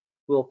tract,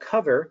 will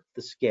cover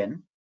the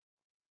skin,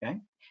 okay?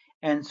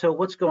 And so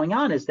what's going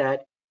on is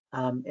that,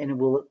 and it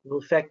will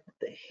affect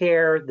the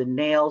hair, the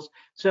nails.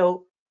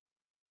 So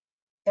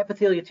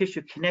epithelial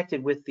tissue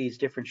connected with these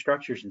different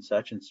structures and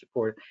such and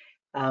support.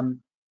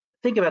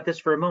 Think about this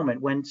for a moment.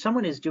 When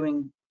someone is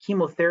doing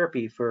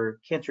chemotherapy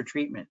for cancer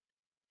treatment,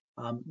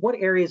 what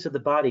areas of the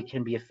body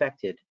can be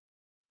affected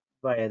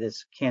via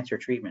this cancer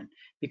treatment?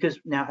 Because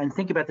now, and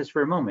think about this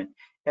for a moment,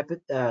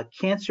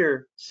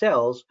 cancer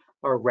cells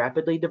are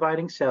rapidly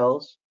dividing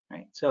cells,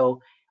 right?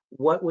 So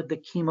what would the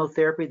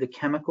chemotherapy, the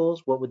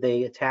chemicals, what would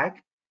they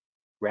attack?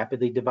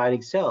 Rapidly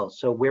dividing cells.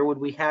 So where would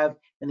we have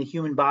in the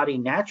human body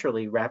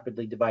naturally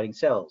rapidly dividing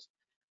cells?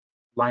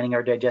 Lining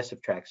our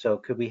digestive tract. So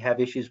could we have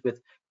issues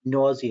with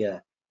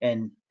nausea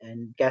and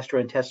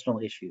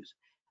gastrointestinal issues?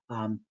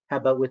 How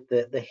about with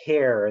the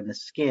hair and the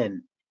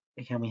skin?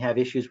 Can we have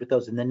issues with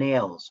those in the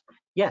nails?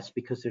 Yes,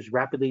 because there's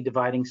rapidly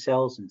dividing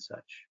cells and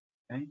such.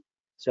 Okay,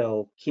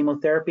 so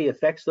chemotherapy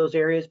affects those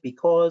areas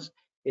because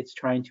it's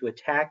trying to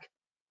attack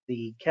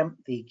the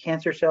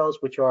cancer cells,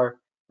 which are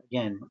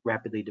again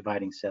rapidly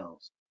dividing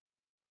cells.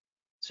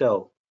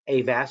 So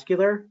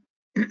avascular,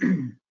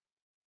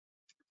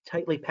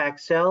 tightly packed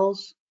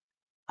cells,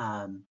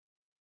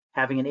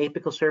 having an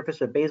apical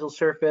surface, a basal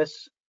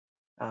surface,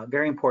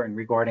 very important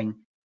regarding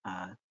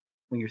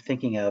when you're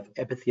thinking of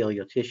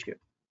epithelial tissue.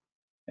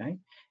 Okay.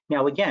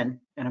 Now again,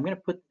 and I'm going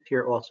to put this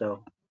here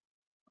also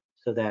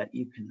so that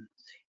you can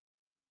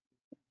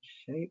see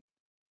shape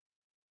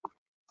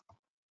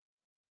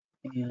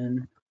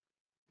and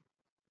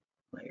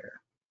layer.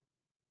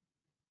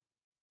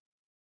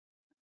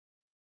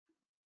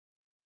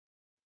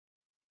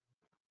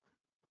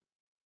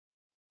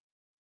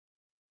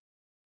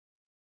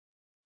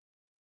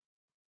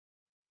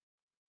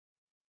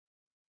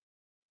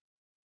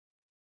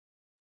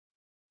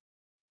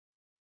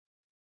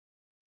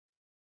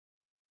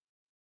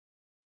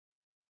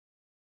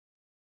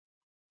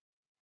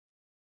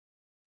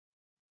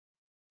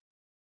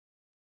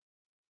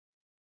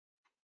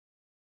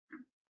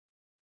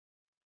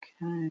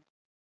 Okay.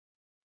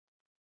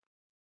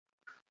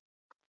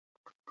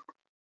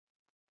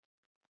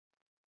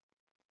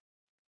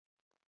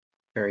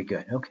 Very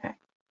good. Okay.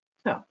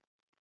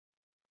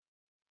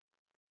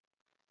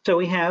 So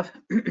we have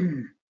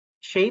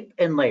shape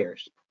and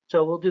layers.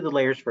 So we'll do the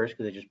layers first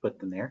because I just put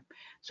them there.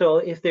 So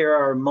if there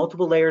are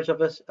multiple layers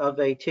of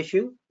a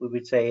tissue, we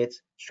would say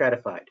it's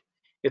stratified.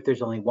 If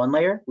there's only one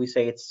layer, we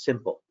say it's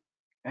simple.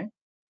 Okay.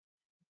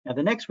 Now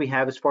the next we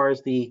have as far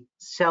as the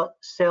cell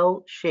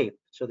shape.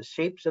 So the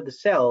shapes of the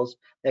cells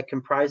that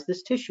comprise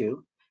this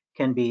tissue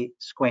can be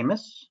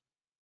squamous,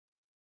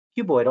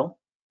 cuboidal,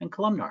 and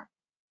columnar.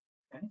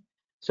 Okay.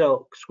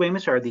 So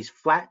squamous are these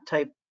flat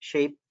type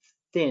shape,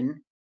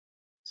 thin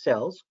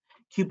cells.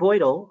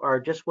 Cuboidal are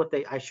just what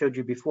I showed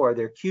you before.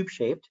 They're cube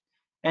shaped,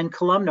 and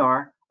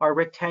columnar are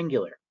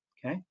rectangular.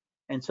 Okay,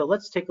 and so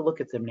let's take a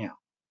look at them now.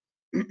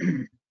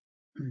 So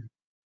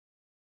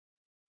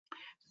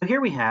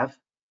here we have.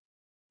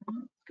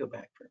 Let's go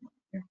back for a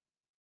moment here.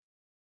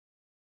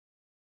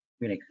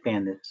 I'm going to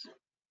expand this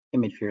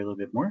image here a little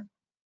bit more.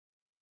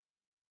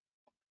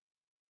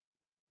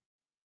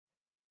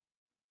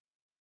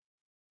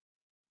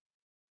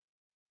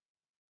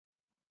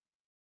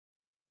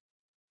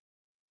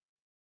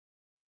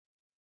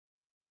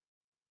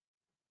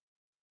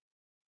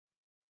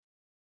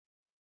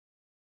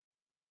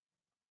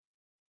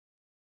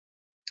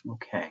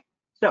 Okay,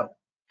 so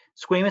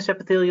squamous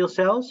epithelial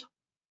cells,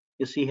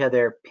 you'll see how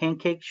they're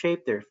pancake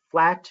shaped, they're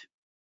flat,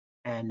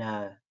 and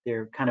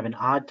they're kind of an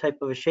odd type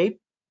of a shape.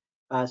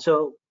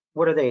 So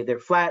what are they? They're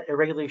flat,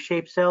 irregularly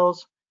shaped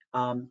cells,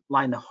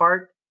 line the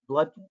heart,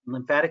 blood,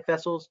 lymphatic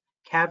vessels,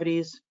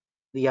 cavities,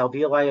 the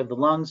alveoli of the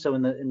lungs. So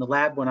in the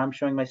lab, when I'm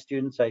showing my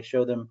students, I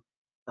show them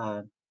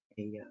a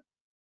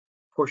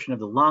portion of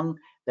the lung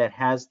that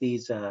has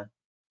these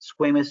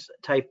squamous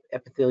type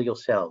epithelial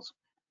cells.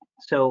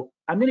 So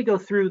I'm going to go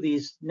through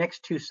these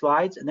next two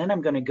slides, and then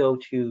I'm going to go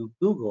to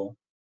Google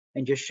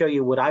and just show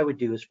you what I would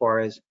do as far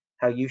as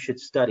how you should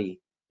study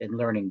in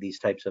learning these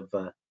types of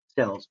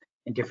cells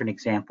and different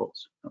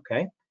examples,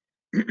 okay?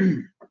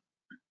 And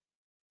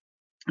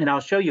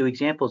I'll show you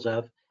examples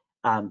of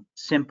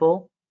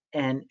simple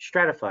and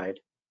stratified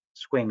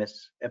squamous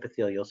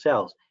epithelial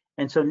cells.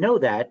 And so know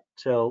that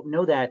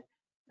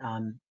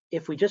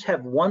if we just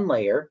have one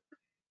layer,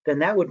 then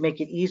that would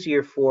make it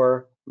easier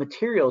for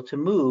material to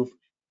move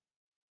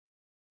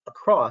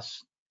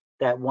across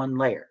that one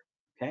layer,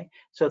 Okay,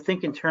 so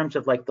think in terms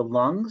of like the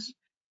lungs.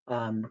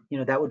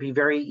 That would be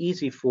very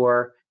easy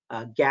for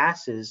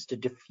gases to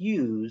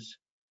diffuse,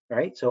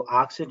 right? So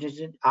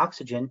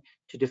oxygen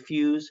to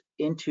diffuse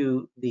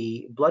into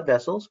the blood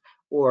vessels,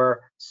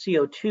 or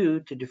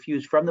CO2 to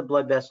diffuse from the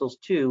blood vessels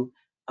to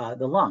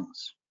the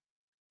lungs.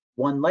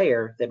 One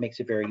layer that makes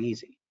it very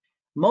easy.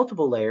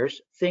 Multiple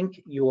layers,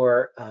 think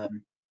your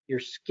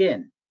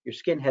skin. Your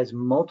skin has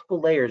multiple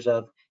layers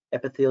of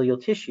epithelial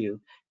tissue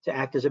to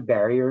act as a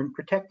barrier and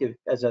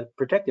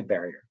protective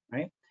barrier,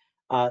 right?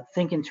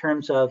 Think in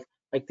terms of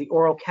like the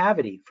oral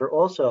cavity for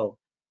also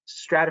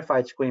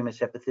stratified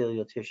squamous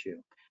epithelial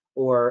tissue,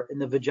 or in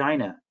the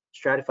vagina,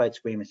 stratified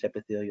squamous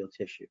epithelial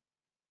tissue.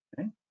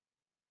 Okay?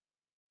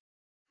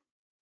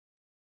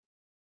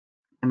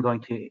 I'm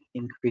going to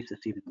increase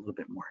this even a little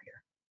bit more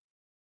here.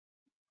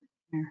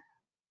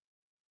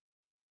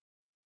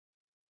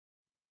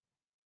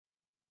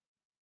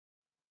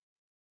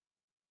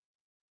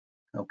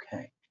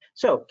 Okay,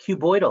 so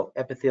cuboidal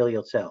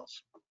epithelial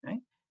cells. Okay,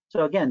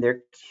 so again,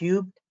 they're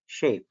cube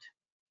shaped,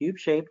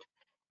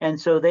 and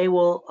so they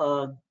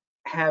will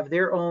have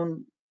their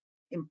own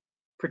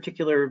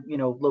particular,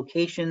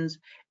 locations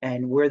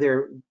and where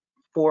they're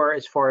for,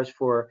 as far as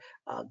for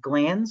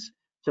glands.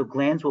 So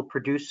glands will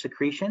produce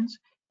secretions,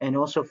 and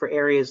also for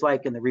areas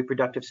like in the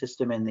reproductive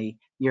system and the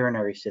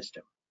urinary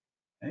system.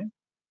 Okay,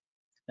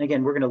 and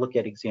again, we're going to look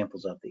at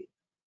examples of these.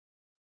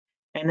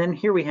 And then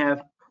here we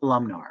have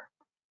columnar.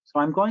 So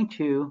I'm going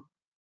to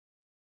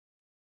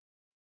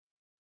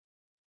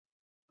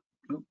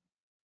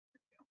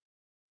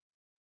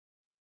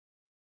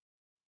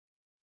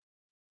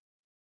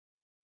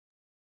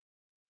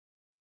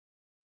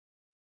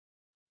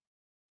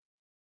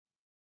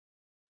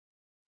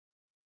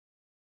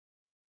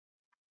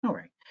all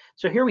right.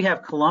 So here we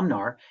have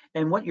columnar,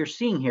 and what you're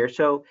seeing here.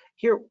 So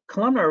here,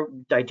 columnar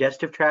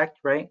digestive tract,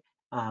 right?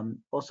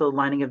 Also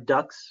lining of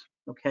ducts.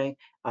 Okay.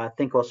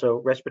 Think also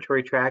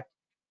respiratory tract,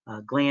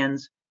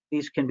 glands.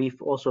 These can be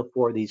also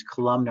for these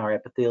columnar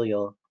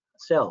epithelial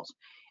cells.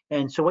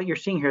 And so what you're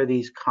seeing here,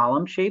 these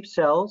column-shaped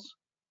cells.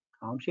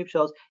 Column-shaped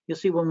cells. You'll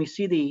see when we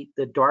see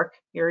the dark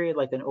area,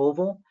 like an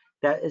oval,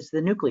 that is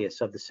the nucleus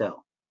of the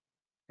cell.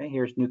 Okay.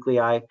 Here's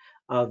nuclei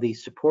of the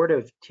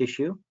supportive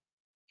tissue,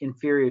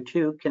 inferior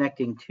to,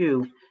 connecting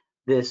to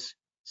this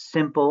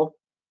simple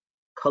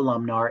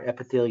columnar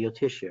epithelial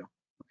tissue.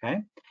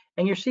 Okay,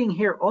 and you're seeing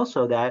here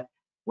also that,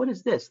 what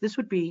is this? This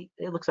would be,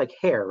 it looks like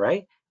hair,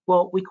 right?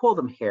 Well, we call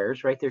them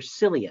hairs, right? They're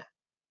cilia,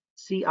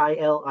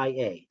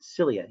 C-I-L-I-A,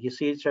 cilia. You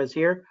see it says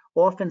here,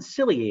 often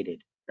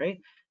ciliated,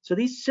 right? So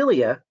these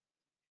cilia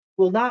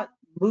will not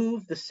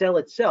move the cell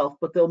itself,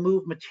 but they'll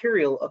move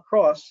material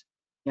across.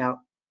 Now,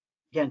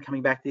 again,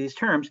 coming back to these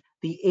terms,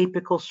 the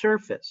apical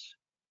surface.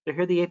 So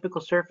here, the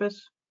apical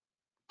surface,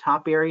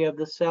 top area of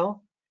the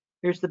cell.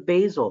 Here's the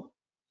basal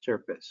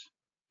surface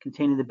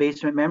containing the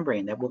basement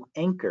membrane that will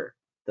anchor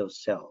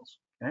those cells.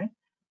 Okay,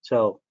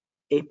 so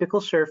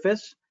apical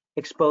surface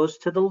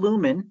exposed to the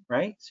lumen,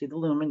 right? See the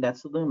lumen,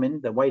 that's the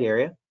lumen, the white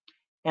area.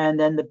 And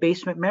then the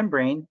basement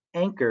membrane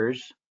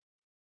anchors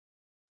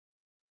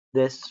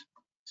this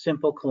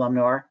simple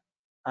columnar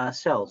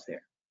cells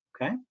there.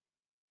 Okay,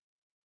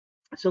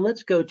 so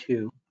let's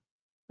exit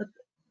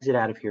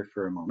out of here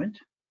for a moment.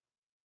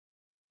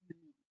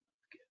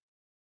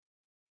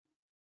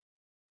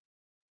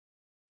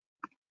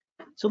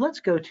 So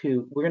let's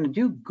we're going to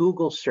do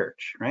Google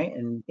search, right?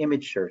 And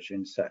image search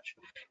and such.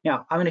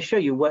 Now, I'm going to show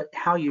you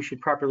how you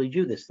should properly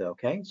do this though,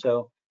 okay?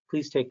 So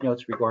please take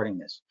notes regarding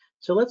this.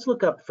 So let's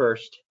look up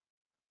first,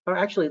 or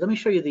actually, let me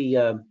show you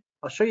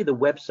I'll show you the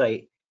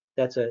website.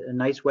 That's a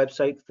nice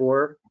website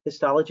for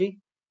histology.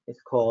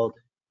 It's called,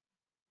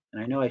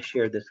 and I know I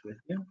shared this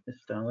with you,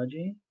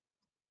 Histology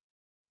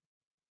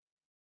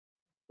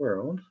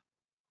World.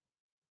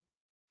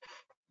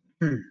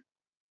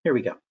 Here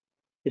we go,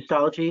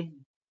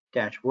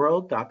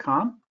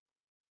 histology-world.com.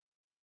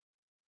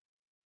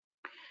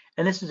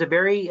 And this is a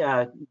very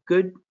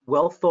good,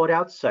 well thought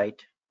out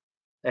site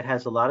that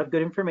has a lot of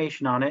good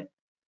information on it.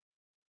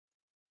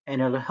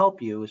 And it'll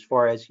help you as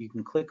far as you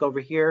can click over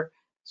here.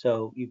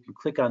 So you can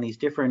click on these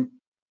different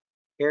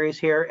areas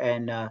here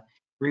and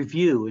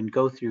review and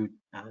go through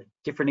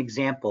different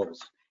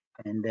examples.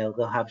 And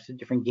they'll have some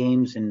different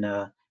games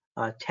and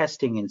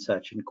testing and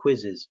such and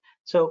quizzes.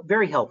 So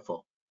very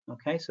helpful.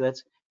 Okay, so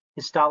that's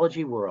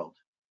Histology World.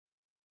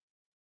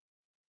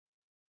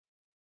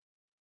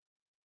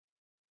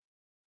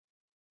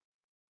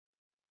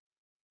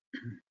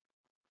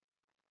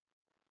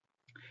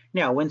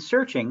 Now, when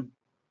searching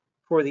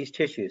for these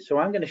tissues, so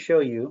I'm going to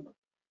show you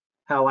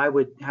how I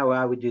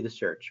would do the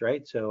search,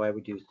 right? So I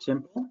would do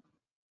simple.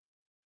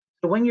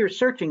 So when you're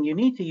searching, you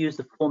need to use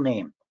the full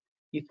name.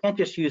 You can't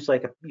just use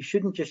you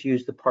shouldn't just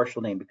use the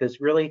partial name, because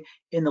really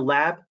in the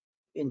lab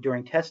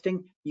during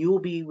testing, you will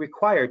be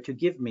required to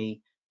give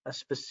me a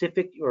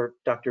specific, or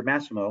Dr.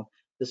 Massimo,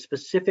 the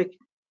specific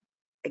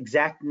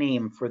exact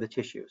name for the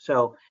tissue.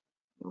 So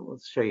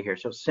let's show you here.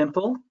 So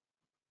simple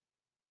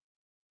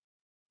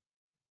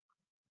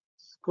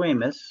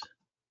squamous.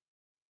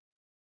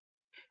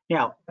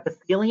 Now,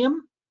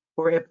 epithelium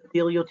or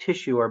epithelial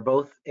tissue are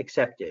both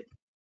accepted.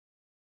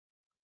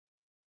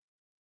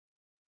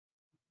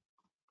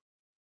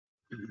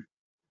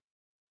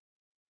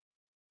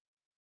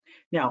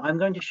 Now, I'm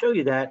going to show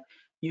you that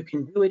you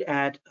can do it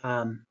at,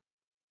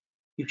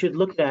 you should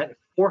look at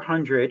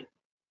 400x.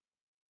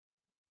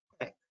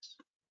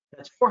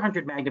 That's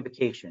 400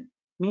 magnification,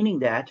 meaning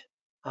that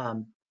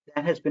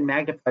that has been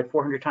magnified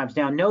 400 times.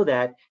 Now, know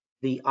that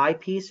the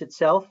eyepiece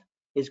itself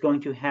is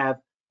going to have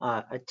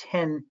a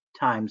 10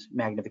 times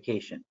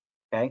magnification,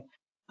 okay?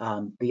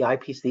 The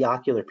eyepiece, the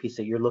ocular piece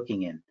that you're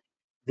looking in.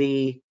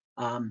 The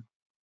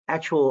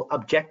actual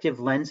objective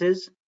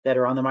lenses that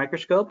are on the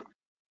microscope,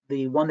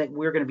 the one that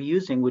we're going to be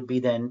using would be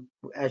then,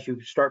 as you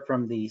start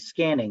from the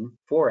scanning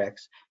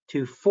 4x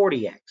to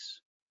 40x,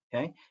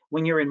 okay?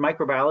 When you're in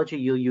microbiology,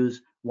 you'll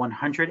use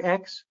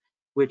 100x,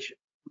 which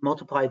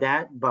multiply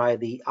that by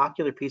the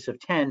ocular piece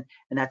of 10,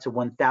 and that's a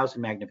 1000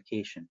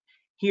 magnification.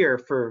 Here,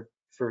 for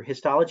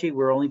histology,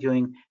 we're only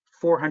doing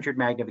 400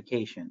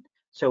 magnification.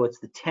 So it's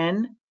the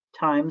 10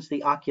 times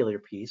the ocular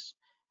piece,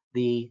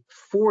 the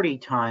 40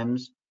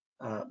 times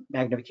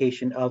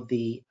magnification of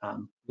the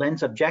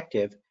lens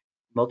objective,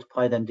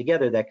 multiply them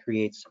together, that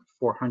creates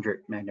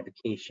 400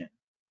 magnification.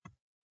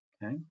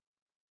 Okay.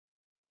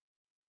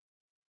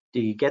 Do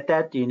you get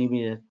that? Do you need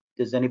me to,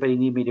 does anybody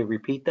need me to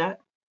repeat that?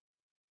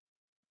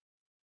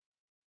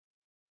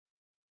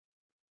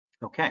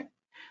 Okay.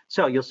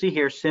 So you'll see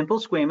here,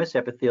 simple squamous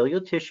epithelial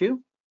tissue.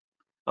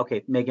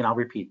 Okay, Megan, I'll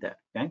repeat that.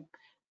 Okay.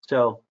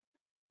 So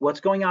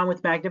what's going on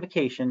with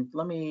magnification?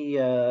 Let me,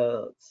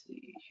 let's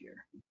see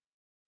here.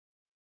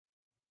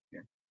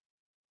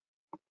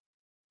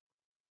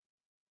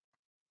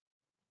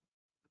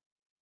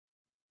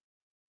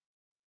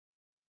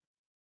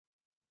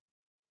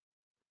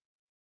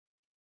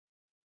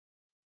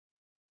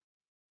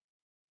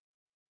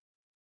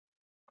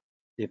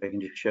 See if I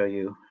can just show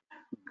you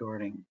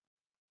regarding.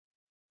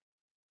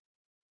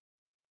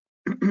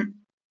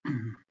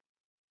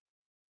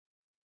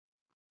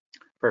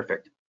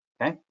 Perfect.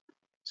 Okay.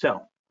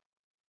 So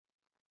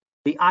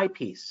the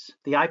eyepiece,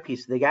 the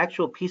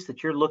actual piece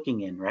that you're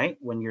looking in, right?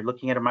 When you're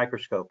looking at a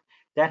microscope,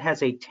 that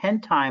has a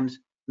 10 times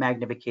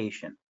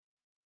magnification.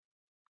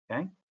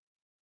 Okay.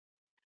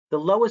 The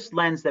lowest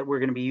lens that we're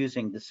going to be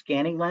using, the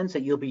scanning lens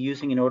that you'll be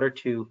using in order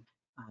to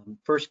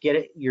first get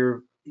it,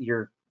 your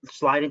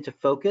slide into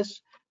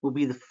focus, will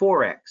be the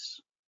 4x,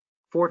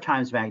 4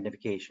 times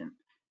magnification.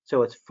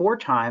 So it's 4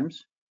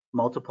 times,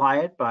 multiply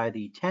it by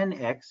the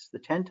 10x, the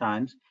 10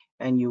 times,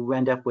 and you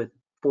end up with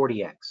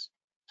 40x.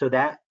 So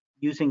that,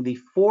 using the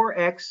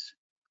 4x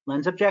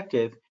lens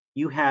objective,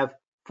 you have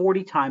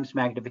 40 times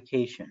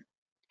magnification.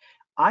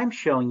 I'm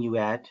showing you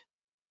at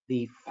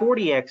the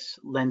 40x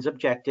lens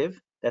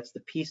objective. That's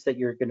the piece that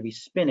you're going to be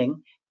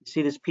spinning. You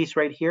see this piece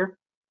right here?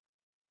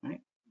 All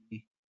right. Let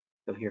me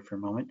go here for a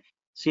moment.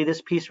 See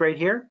this piece right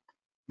here?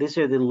 These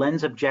are the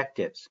lens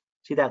objectives.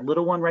 See that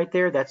little one right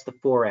there? That's the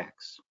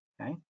 4x.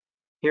 Okay.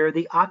 Here are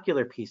the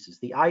ocular pieces,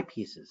 the eye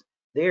pieces.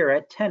 They're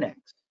at 10x.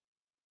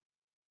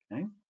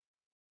 Okay.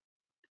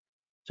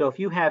 So if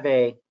you have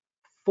a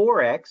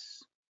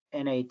 4x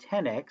and a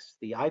 10x,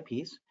 the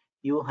eyepiece,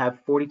 you will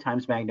have 40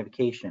 times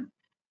magnification.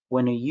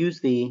 When you use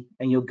the,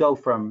 and you'll go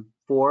from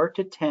 4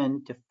 to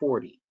 10 to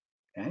 40,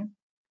 okay?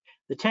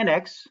 The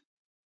 10x,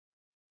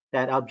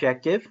 that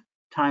objective,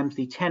 times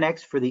the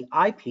 10x for the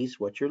eyepiece,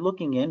 what you're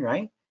looking in,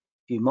 right?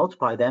 If you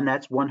multiply them,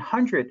 that's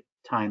 100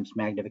 times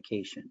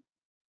magnification.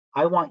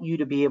 I want you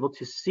to be able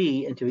to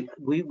see, and to,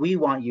 we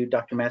want you,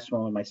 Dr.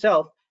 Massimo and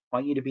myself,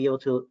 want you to be able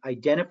to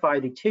identify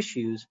the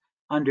tissues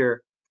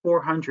under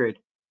 400x,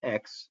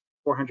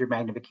 400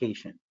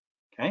 magnification,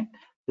 okay?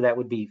 So that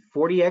would be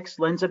 40x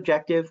lens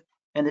objective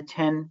and the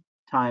 10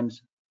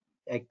 times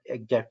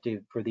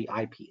objective for the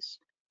eyepiece.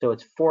 So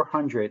it's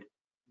 400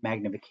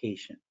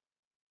 magnification.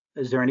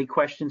 Is there any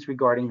questions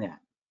regarding that?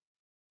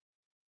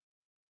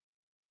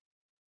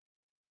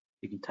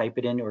 You can type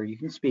it in or you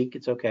can speak,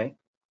 it's okay.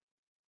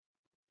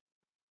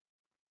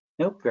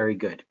 Nope, very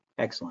good,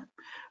 excellent.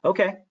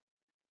 Okay,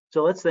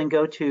 so let's then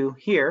go to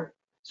here.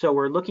 So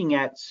we're looking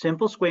at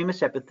simple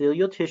squamous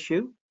epithelial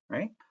tissue,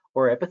 right?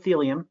 Or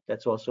epithelium,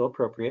 that's also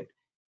appropriate.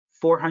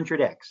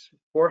 400x,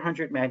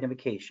 400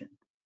 magnification.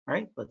 All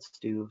right, let's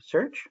do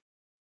search.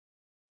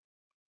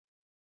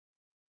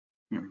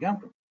 There we go.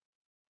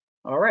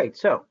 All right,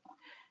 so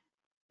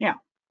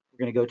now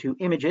we're going to go to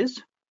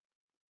images.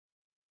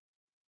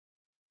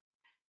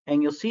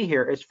 And you'll see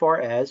here as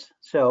far as,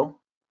 so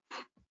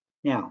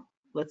now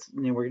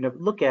we're going to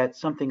look at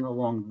something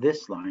along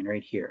this line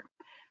right here.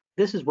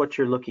 This is what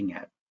you're looking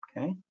at,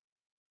 okay?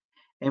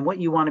 And what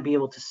you want to be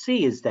able to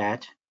see is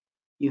that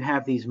you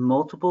have these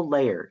multiple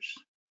layers,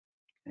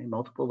 okay?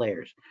 Multiple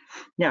layers.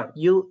 Now,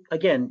 you,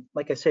 again,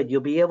 like I said,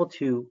 you'll be able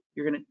to,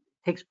 it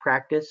takes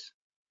practice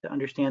to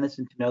understand this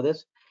and to know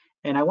this.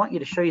 And I want you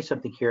to show you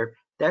something here.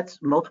 That's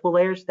multiple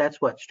layers. That's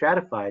what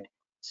stratified.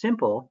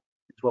 Simple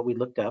is what we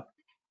looked up,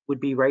 would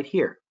be right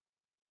here.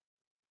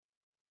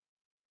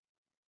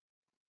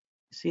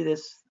 See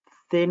this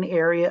thin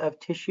area of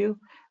tissue?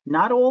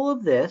 Not all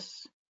of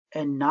this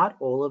and not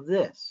all of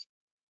this.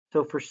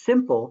 So for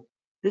simple,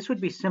 this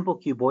would be simple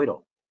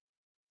cuboidal.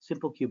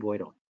 Simple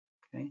cuboidal,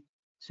 okay?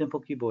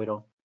 Simple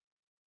cuboidal.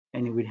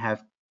 And you would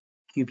have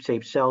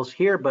cube-shaped cells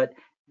here, but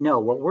no,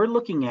 what we're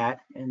looking at,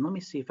 and let me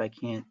see if I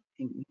can't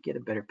get a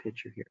better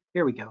picture here.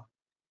 Here we go.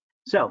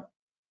 So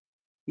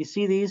you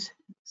see these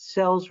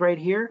cells right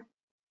here?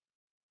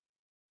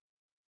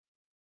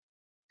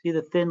 See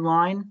the thin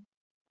line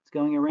that's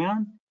going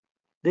around?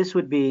 This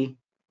would be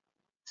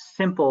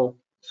simple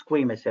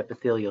squamous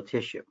epithelial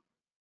tissue.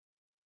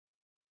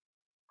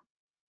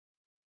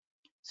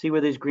 See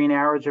where these green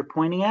arrows are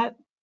pointing at?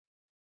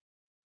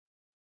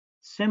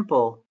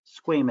 Simple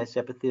squamous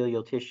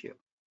epithelial tissue.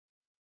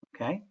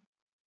 Okay.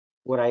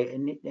 What I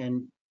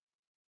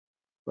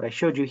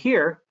showed you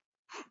here.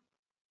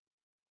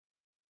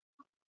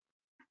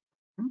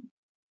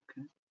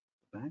 Okay,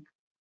 back.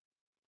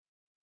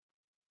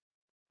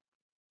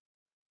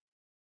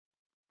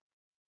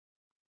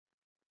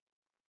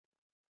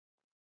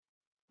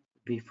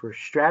 Be for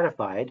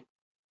stratified.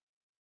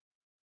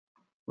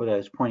 What I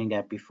was pointing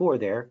at before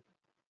there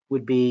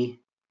would be.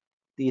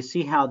 Do you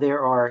see how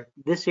there are?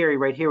 This area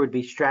right here would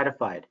be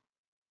stratified.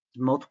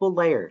 Multiple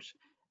layers.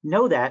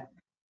 Know that.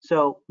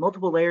 So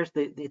multiple layers.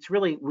 It's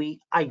really we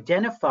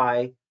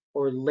identify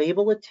or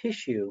label a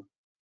tissue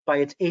by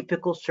its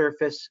apical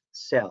surface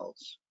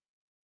cells.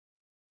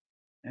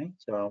 Okay,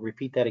 so I'll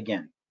repeat that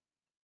again.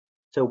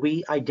 So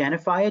we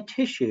identify a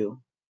tissue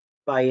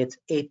by its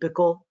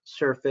apical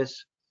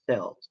surface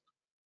cells.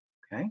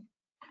 Okay,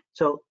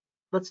 so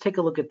let's take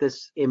a look at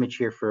this image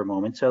here for a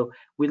moment. So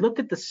we looked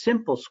at the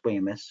simple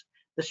squamous,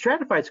 the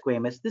stratified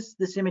squamous.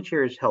 This image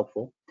here is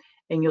helpful,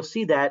 and you'll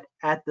see that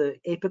at the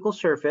apical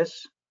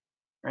surface,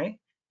 right?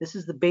 This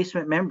is the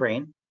basement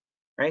membrane,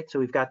 right? So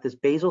we've got this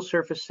basal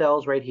surface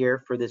cells right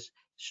here for this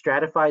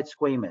stratified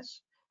squamous.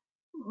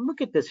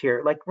 Look at this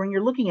here. Like when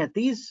you're looking at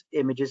these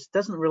images, it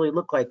doesn't really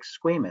look like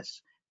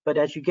squamous, but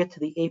as you get to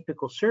the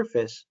apical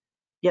surface,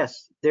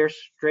 yes, they're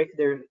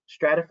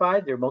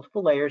stratified, they're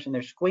multiple layers, and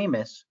they're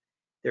squamous.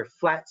 They're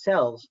flat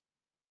cells.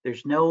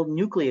 There's no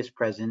nucleus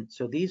present,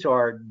 so these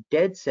are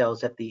dead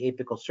cells at the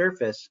apical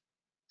surface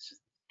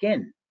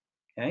skin.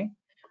 Okay,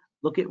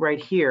 look at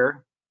right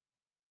here,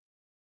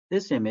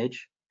 this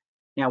image.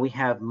 Now we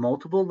have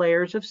multiple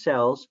layers of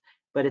cells,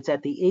 but it's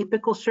at the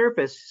apical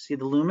surface. See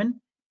the lumen?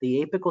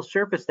 The apical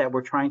surface that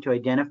we're trying to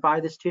identify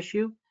this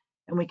tissue.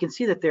 And we can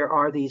see that there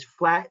are these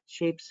flat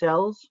shaped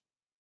cells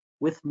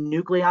with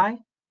nuclei.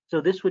 So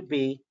this would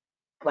be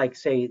like,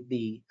 say,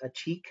 a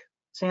cheek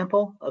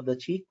sample of the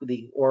cheek,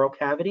 the oral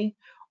cavity,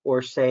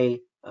 or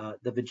say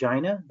the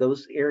vagina.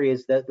 Those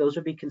areas, those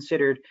would be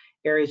considered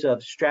areas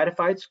of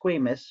stratified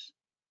squamous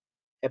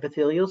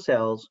epithelial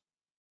cells,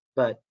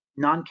 but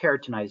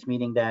non-keratinized,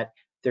 meaning that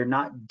they're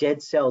not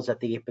dead cells at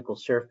the apical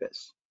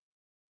surface.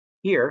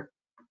 Here,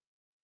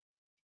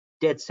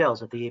 dead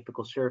cells at the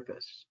apical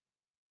surface.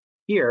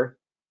 Here,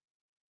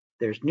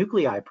 there's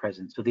nuclei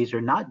present, so these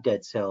are not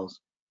dead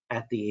cells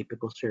at the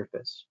apical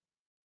surface.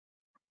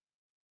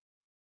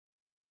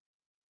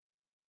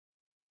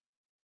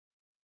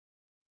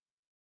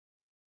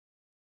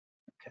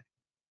 Okay.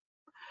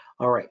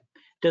 All right.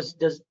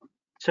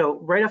 So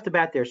right off the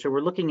bat there, so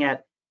we're looking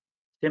at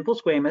simple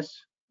squamous,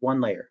 one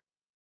layer,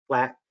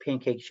 flat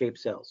pancake-shaped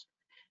cells.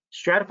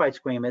 Stratified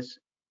squamous,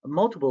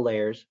 multiple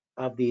layers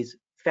of these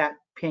flat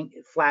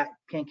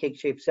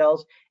pancake-shaped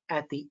cells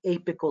at the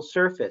apical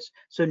surface.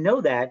 So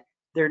know that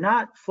they're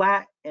not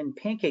flat and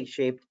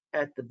pancake-shaped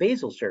at the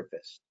basal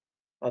surface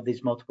of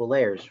these multiple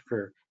layers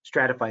for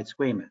stratified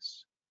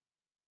squamous.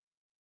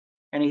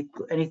 Any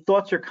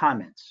thoughts or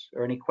comments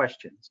or any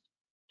questions?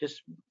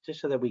 Just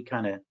so that we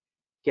kind of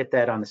get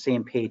that on the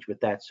same page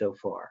with that so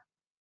far.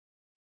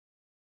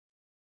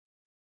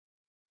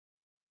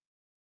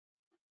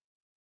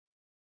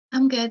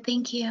 I'm good,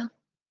 thank you.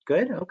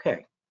 Good?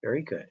 Okay,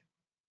 very good.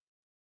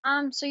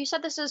 So you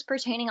said this is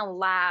pertaining a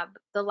lab,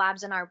 the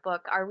labs in our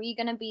book. Are we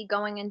going to be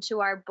going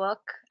into our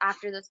book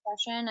after this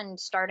session and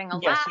starting a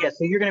lab? Yes.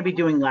 So you're going to be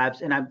doing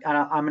labs, and I'm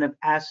going to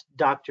ask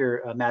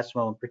Dr.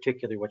 Massimo in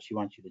particular what she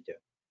wants you to do.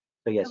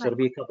 So yes, Okay. it'll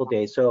be a couple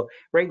days. So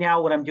right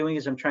now, what I'm doing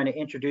is I'm trying to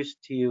introduce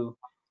to you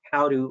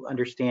how to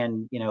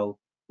understand,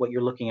 what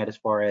you're looking at as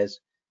far as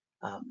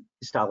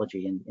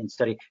histology and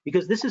study,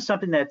 because this is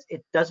something that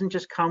it doesn't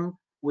just come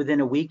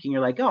within a week and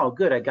you're like, oh,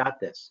 good, I got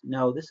this.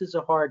 No, this is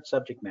a hard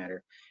subject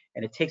matter,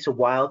 and it takes a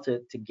while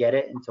to get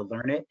it and to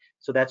learn it.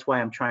 So that's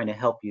why I'm trying to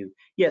help you.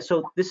 Yeah.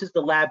 So this is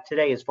the lab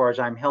today, as far as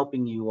I'm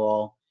helping you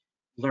all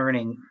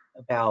learning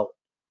about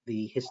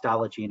the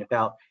histology and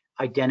about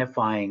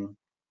identifying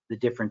the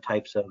different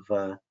types of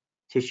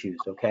tissues,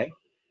 okay?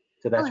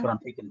 So that's Okay. what I'm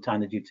taking the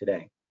time to do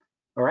today.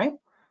 All right?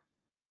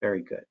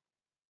 Very good.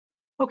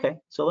 Okay,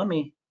 so let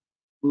me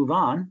move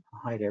on. I'll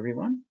hide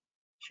everyone,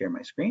 share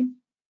my screen.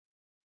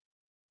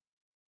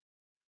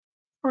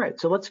 All right,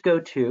 so let's go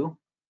to,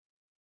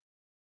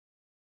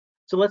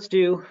 so let's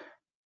do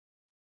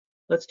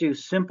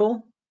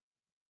simple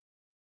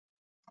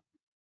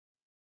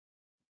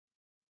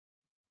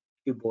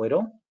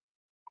cuboidal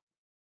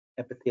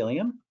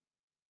epithelium,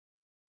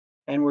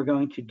 and we're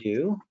going to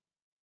do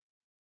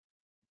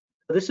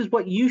So this is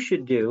what you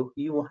should do.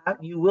 You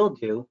will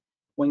do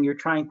when you're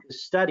trying to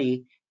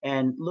study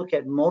and look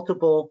at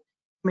multiple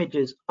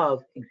images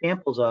of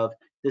examples of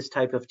this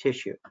type of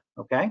tissue.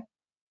 Okay.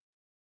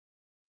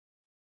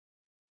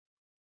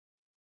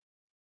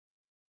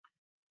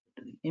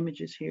 The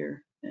images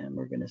here, and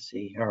we're going to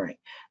see. All right.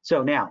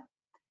 So now,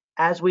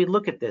 as we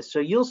look at this, so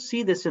you'll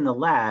see this in the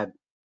lab,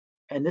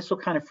 and this will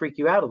kind of freak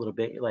you out a little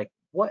bit. You're like,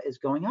 what is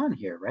going on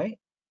here, right?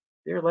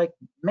 There are like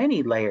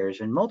many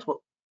layers and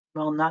multiple,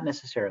 well, not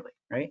necessarily,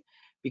 right?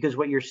 Because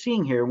what you're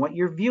seeing here, what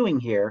you're viewing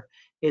here,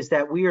 is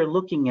that we are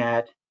looking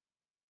at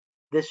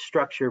this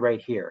structure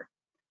right here.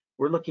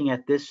 We're looking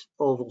at this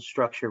oval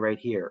structure right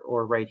here,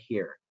 or right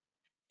here.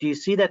 Do you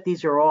see that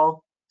these are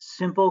all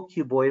simple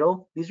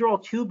cuboidal? These are all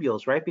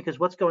tubules, right? Because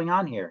what's going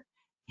on here?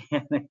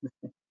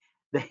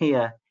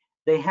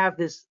 they have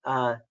this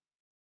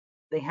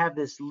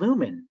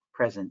lumen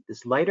present,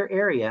 this lighter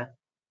area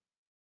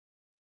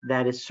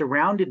that is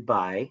surrounded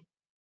by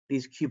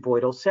these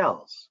cuboidal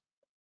cells.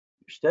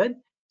 Understood?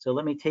 So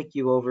let me take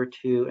you over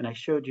to, and I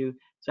showed you,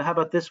 so how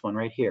about this one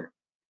right here?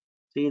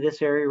 See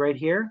this area right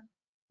here?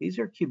 These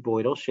are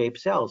cuboidal shaped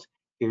cells.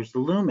 Here's the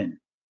lumen,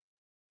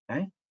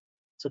 okay?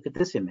 Let's look at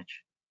this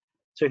image.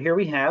 So here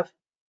we have,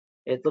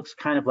 it looks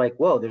kind of like,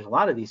 whoa, there's a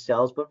lot of these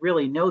cells, but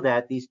really know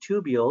that these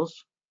tubules,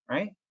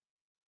 right?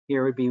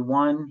 Here would be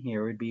one,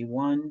 here would be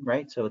one,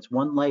 right? So it's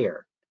one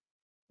layer,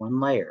 one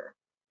layer,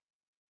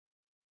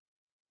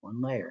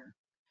 one layer.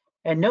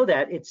 And know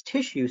that it's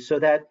tissue so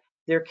that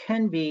there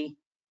can be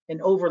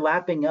an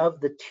overlapping of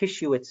the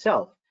tissue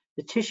itself.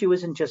 The tissue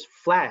isn't just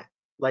flat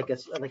like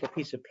a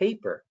piece of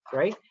paper,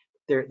 right?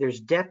 There's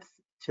depth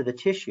to the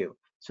tissue.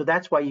 So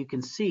that's why you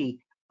can see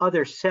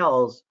other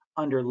cells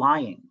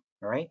underlying,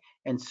 all right?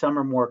 And some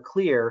are more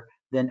clear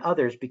than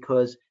others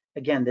because,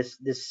 again, this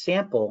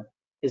sample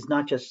is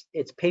not just,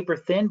 it's paper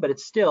thin, but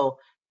it's still,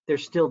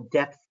 there's still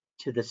depth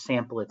to the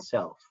sample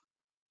itself,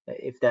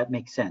 if that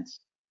makes sense,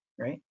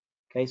 right?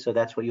 Okay, so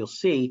that's what you'll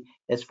see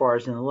as far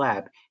as in the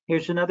lab.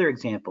 Here's another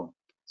example.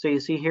 So you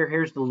see here,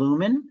 here's the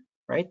lumen,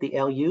 right? The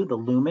LU, the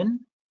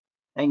lumen.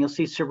 And you'll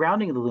see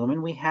surrounding the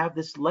lumen, we have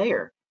this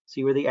layer.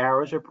 See where the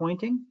arrows are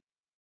pointing?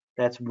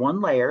 That's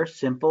one layer,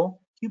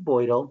 simple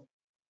cuboidal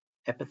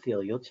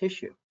epithelial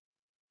tissue.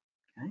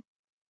 Okay.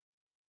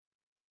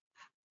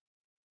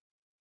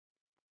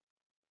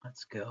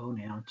 Let's go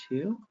now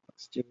to,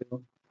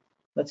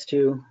 let's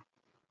do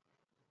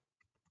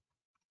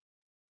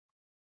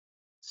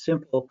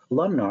simple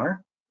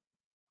columnar.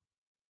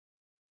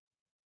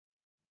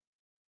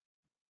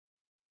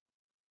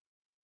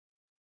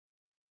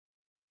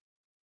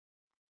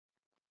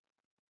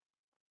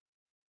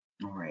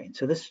 All right,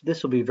 so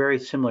this will be very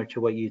similar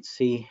to what you'd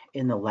see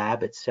in the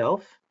lab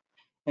itself.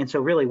 And so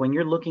really, when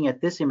you're looking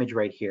at this image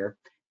right here,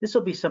 this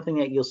will be something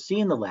that you'll see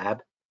in the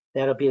lab.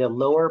 That'll be a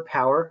lower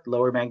power,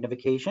 lower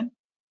magnification.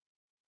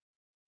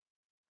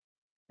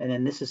 And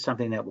then this is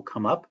something that will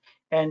come up.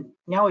 And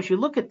now as you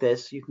look at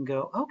this, you can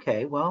go,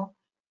 okay, well,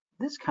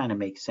 this kind of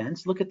makes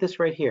sense. Look at this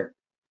right here.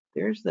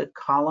 There's the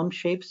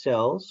column-shaped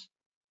cells,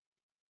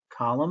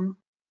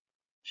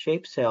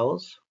 column-shaped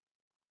cells.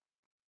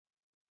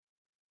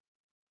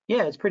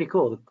 Yeah, it's pretty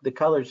cool. The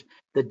colors,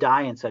 the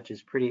dye and such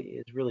is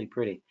really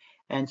pretty.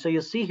 And so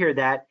you'll see here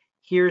that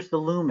here's the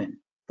lumen.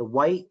 The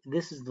white,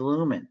 this is the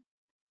lumen.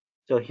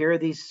 So here are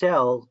these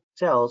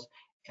cells,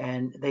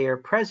 and they are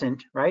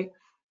present, right?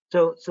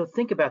 So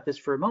think about this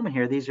for a moment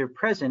here. These are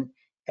present,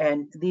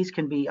 and these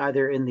can be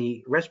either in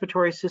the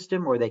respiratory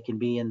system or they can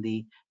be in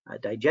the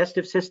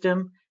digestive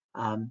system.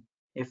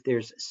 If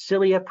there's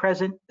cilia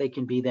present, they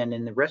can be then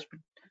in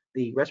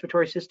the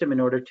respiratory system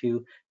in order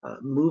to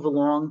move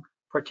along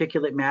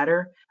particulate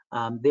matter.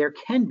 There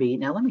can be,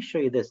 now let me show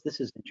you this. This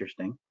is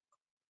interesting.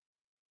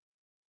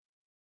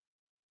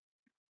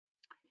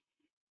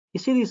 You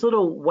see these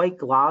little white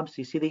globs?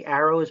 You see the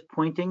arrow is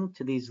pointing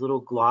to these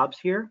little globs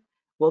here?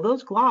 Well,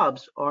 those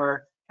globs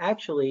are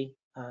actually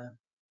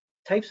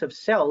types of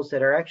cells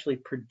that are actually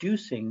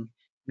producing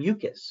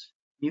mucus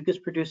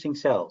producing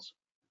cells,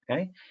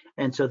 okay?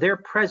 And so they're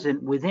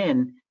present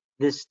within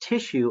this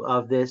tissue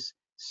of this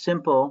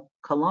simple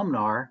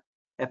columnar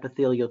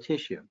epithelial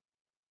tissue,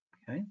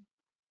 okay?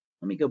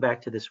 Let me go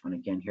back to this one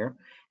again here.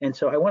 And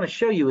so I want to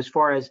show you as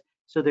far as,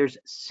 so there's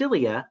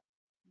cilia.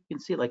 You can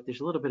see like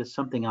there's a little bit of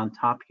something on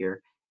top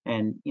here,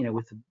 and you know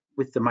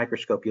with the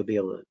microscope you'll be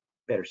able to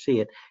better see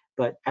it.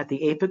 But at the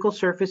apical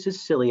surface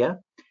is cilia.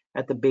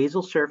 At the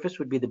basal surface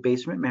would be the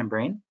basement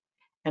membrane.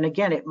 And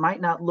again, it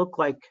might look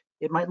like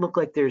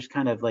there's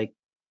kind of like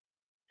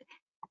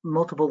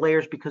multiple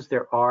layers because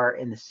there are,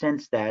 in the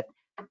sense that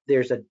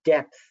there's a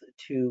depth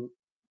to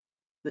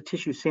the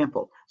tissue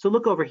sample. So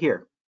look over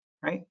here,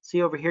 right?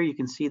 See over here, you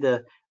can see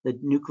the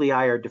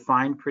nuclei are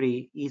defined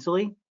pretty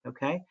easily,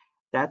 okay?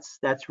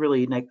 That's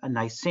really a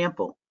nice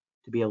sample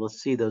to be able to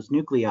see those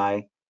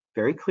nuclei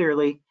very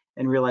clearly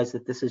and realize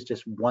that this is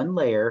just one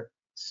layer,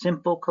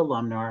 simple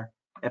columnar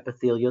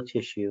epithelial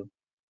tissue,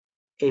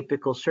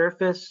 apical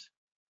surface,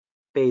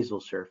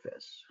 basal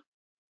surface,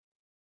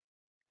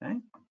 okay?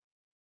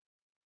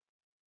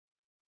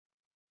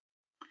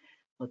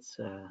 let's,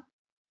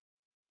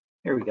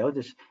 here we go.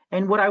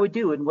 And what I would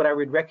do and what I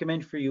would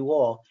recommend for you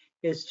all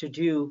is to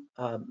do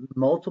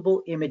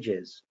multiple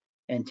images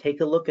and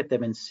take a look at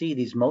them and see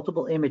these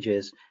multiple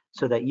images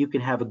so that you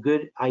can have a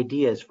good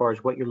idea as far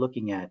as what you're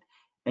looking at.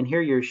 And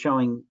here you're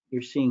seeing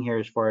here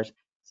as far as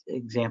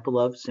example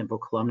of simple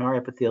columnar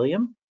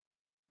epithelium.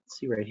 Let's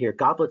see right here,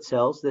 goblet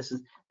cells.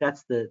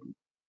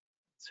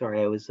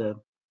 Sorry, I was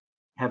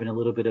having a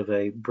little bit of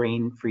a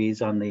brain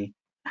freeze on the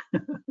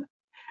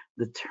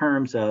the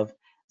terms of,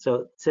 so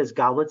it says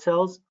goblet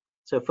cells.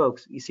 So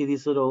folks, you see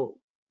these little,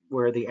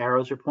 where the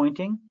arrows are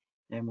pointing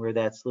and where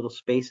that little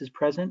space is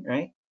present,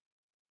 right?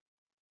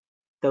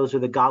 Those are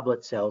the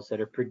goblet cells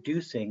that are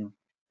producing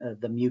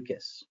the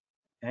mucus,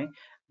 okay?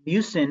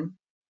 Mucin,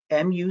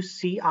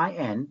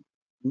 M-U-C-I-N,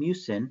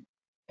 mucin,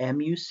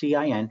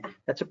 M-U-C-I-N,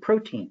 that's a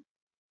protein.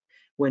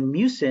 When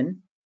mucin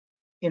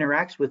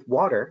interacts with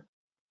water,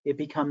 it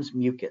becomes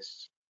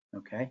mucus,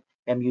 okay?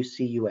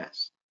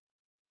 M-U-C-U-S.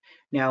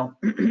 Now,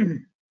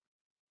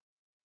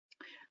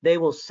 they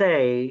will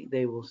say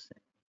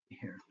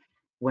here,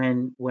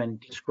 when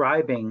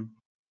describing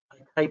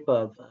a type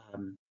of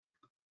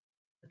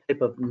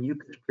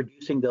mucus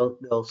producing, they'll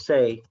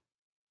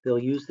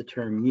use the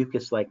term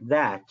mucus like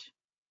that,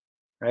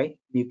 right?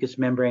 Mucous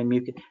membrane,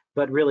 mucus.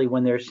 But really,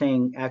 when they're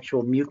saying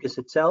actual mucus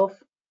itself,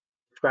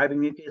 describing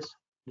mucus,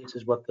 this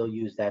is what they'll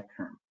use that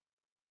term.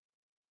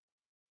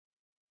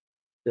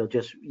 They'll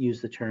just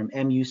use the term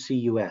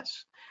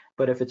MUCUS.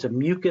 But if it's a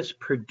mucus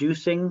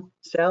producing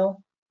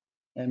cell,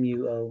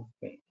 MUO,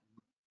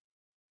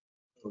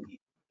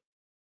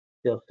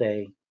 they'll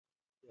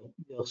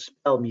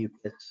spell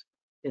mucus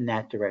in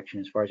that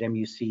direction as far as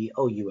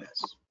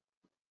MUCOUS.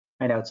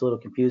 I know it's a little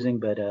confusing,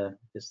 but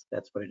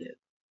that's what it is.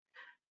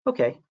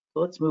 Okay,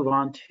 so let's move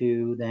on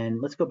to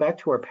let's go back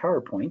to our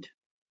PowerPoint.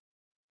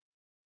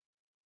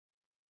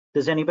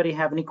 Does anybody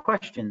have any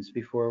questions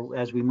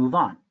as we move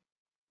on?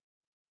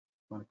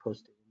 Want to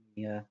post it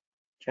in the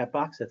chat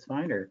box? That's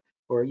fine,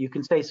 or you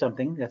can say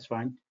something. That's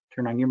fine.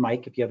 Turn on your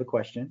mic if you have a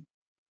question.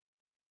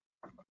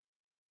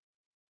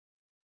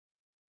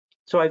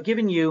 So I've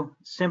given you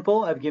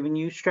simple, I've given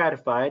you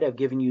stratified, I've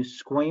given you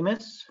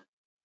squamous,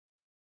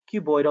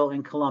 cuboidal,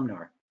 and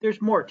columnar.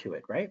 There's more to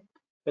it, right?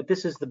 But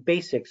this is the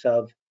basics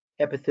of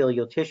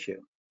epithelial tissue,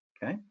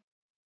 okay?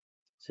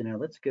 So now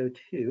let's go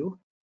to,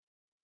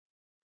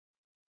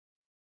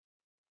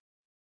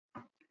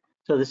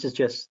 so this is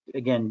just,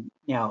 again,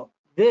 now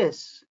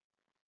this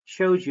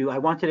shows you,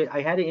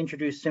 I had to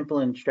introduce simple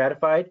and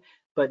stratified,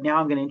 but now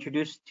I'm going to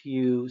introduce to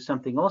you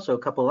something also, a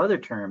couple other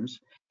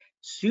terms,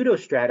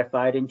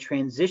 pseudostratified and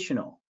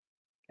transitional,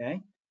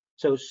 okay?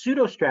 So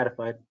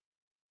pseudostratified,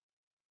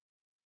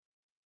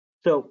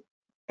 so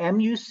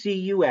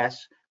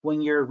MUCUS,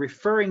 when you're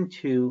referring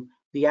to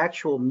the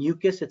actual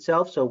mucus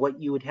itself, so what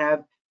you would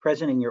have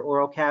present in your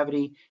oral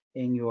cavity,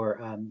 in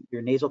your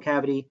nasal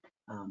cavity,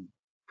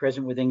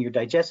 present within your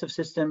digestive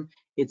system,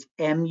 it's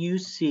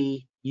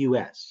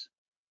MUCUS.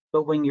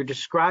 But when you're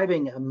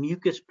describing a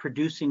mucus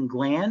producing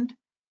gland,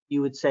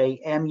 you would say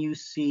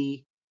MUCOUS.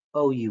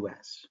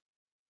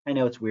 I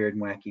know it's weird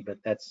and wacky,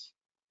 but this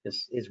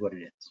is what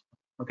it is,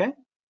 okay?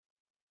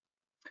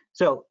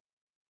 So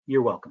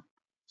you're welcome.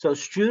 So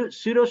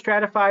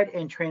pseudostratified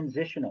and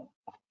transitional.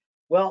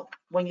 Well,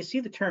 when you see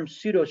the term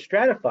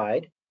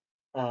pseudostratified,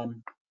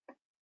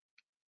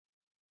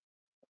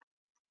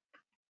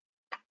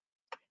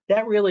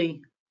 that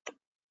really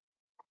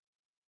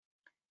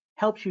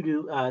helps you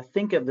to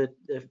think of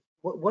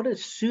what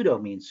does pseudo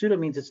mean? Pseudo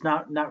means it's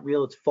not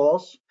real, it's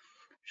false.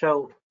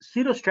 So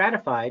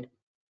pseudostratified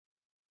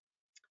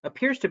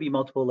appears to be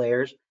multiple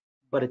layers,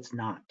 but it's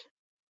not,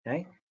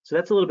 okay? So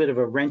that's a little bit of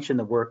a wrench in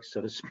the works,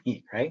 so to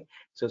speak, right?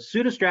 So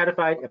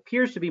pseudostratified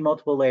appears to be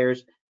multiple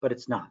layers, but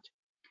it's not.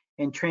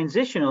 And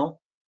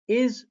transitional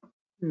is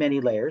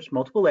many layers,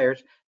 multiple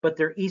layers, but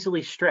they're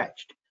easily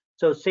stretched.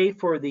 So say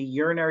for the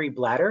urinary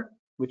bladder,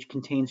 which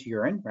contains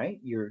urine, right?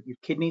 Your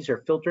kidneys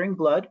are filtering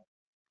blood.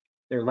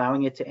 They're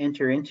allowing it to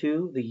enter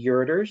into the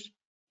ureters,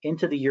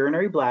 into the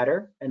urinary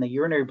bladder, and the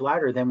urinary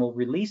bladder then will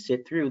release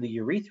it through the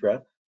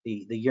urethra,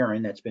 the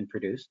urine that's been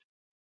produced.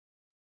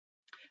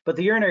 But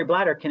the urinary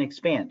bladder can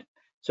expand.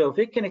 So if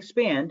it can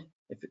expand,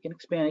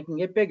 it can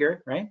get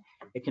bigger, right?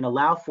 It can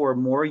allow for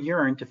more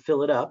urine to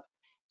fill it up.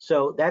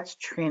 So that's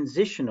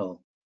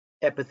transitional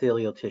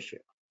epithelial tissue.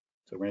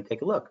 So we're going to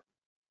take a look.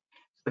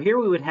 So here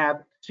we would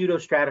have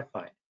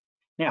pseudostratified.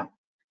 Now,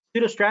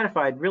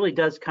 pseudostratified really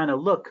does kind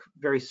of look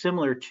very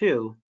similar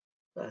to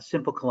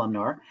simple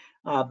columnar,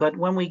 but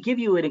when we give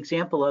you an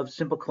example of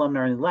simple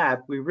columnar in the lab,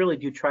 we really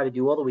do try to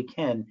do all that we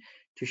can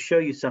to show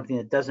you something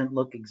that doesn't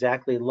look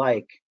exactly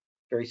like,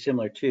 very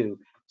similar to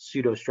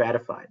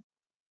pseudostratified.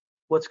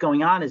 What's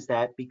going on is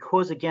that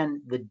because,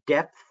 again, the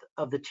depth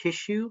of the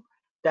tissue,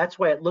 that's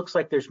why it looks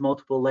like there's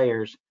multiple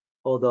layers,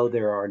 although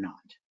there are not,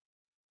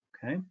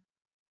 okay?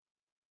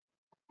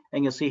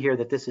 And you'll see here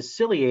that this is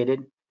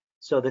ciliated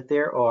so that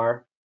there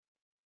are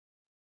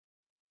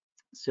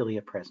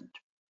cilia present.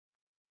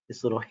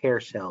 This little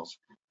hair cells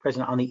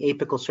present on the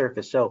apical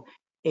surface. So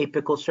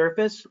apical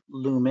surface,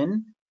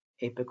 lumen,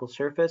 apical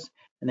surface,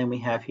 and then we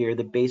have here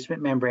the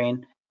basement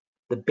membrane,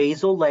 the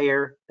basal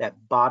layer, that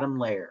bottom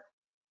layer.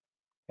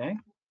 Okay.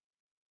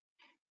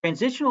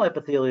 Transitional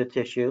epithelial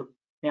tissue.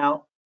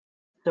 Now,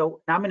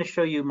 so I'm going to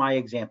show you my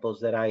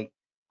examples that I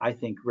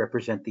think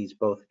represent these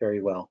both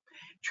very well.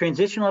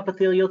 Transitional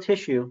epithelial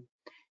tissue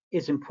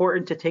is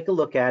important to take a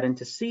look at and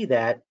to see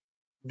that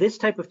this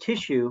type of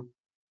tissue,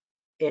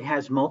 it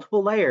has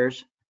multiple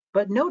layers,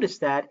 but notice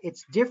that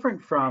it's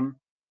different from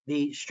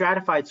the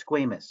stratified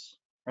squamous,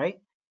 right?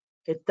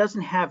 It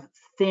doesn't have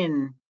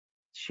thin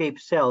shaped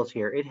cells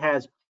here. It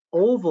has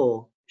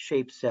oval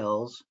shaped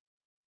cells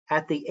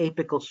at the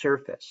apical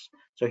surface.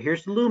 So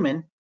here's the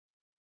lumen.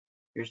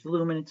 Here's the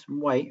lumen, it's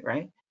white,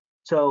 right?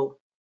 So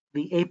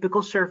the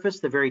apical surface,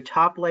 the very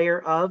top layer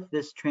of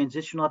this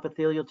transitional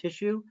epithelial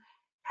tissue,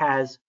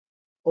 has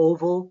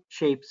oval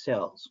shaped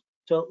cells.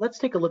 So let's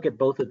take a look at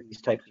both of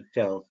these types of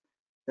cells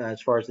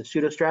as far as the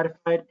pseudostratified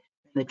and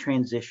the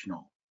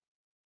transitional.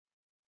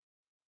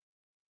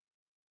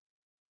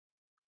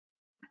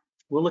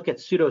 We'll look at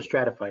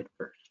pseudostratified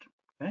first,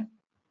 okay?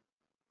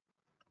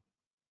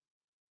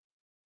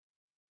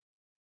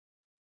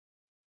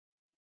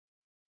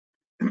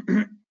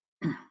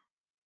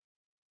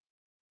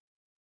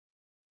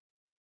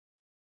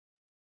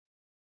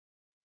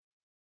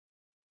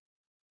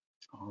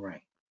 All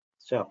right,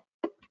 so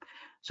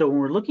when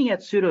we're looking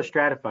at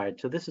pseudostratified,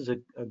 so this is a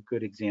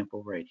good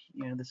example right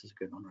here. Yeah, this is a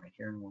good one right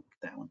here, and we'll look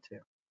at that one too.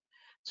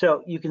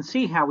 So you can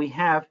see how we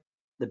have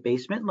the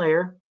basement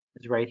layer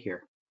is right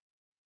here.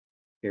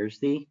 Here's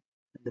the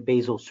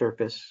basal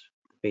surface.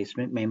 The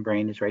basement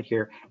membrane is right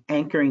here,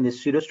 anchoring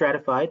this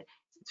pseudostratified.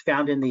 It's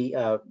found in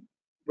the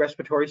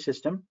respiratory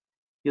system.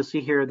 You'll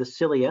see here the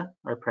cilia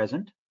are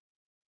present,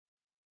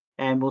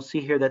 and we'll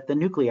see here that the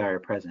nuclei are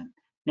present.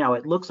 Now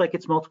it looks like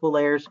it's multiple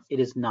layers. It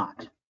is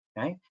not.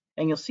 Okay,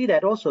 and you'll see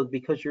that also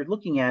because you're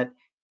looking at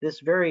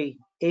this very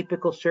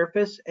apical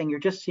surface, and you're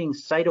just seeing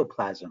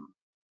cytoplasm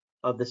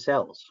of the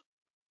cells,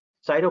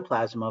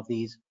 cytoplasm of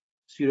these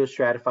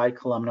pseudostratified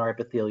columnar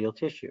epithelial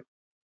tissue.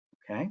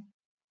 Okay,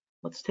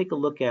 let's take a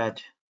look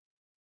at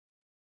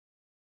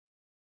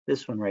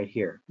this one right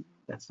here.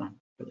 That's not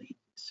really easy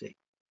to see.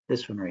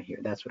 This one right here,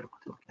 that's what I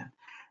want to look at.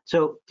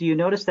 So do you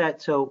notice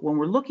that? So when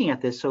we're looking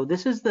at this, so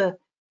this is the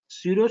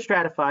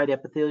pseudostratified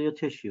epithelial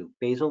tissue,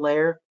 basal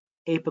layer,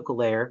 apical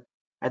layer.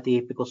 At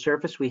the apical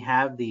surface, we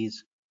have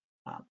these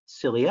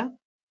cilia,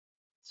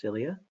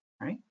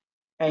 right?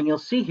 And you'll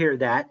see here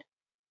that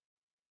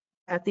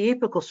at the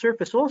apical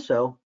surface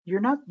also,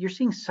 you're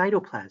seeing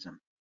cytoplasm.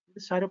 The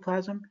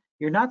cytoplasm,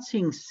 you're not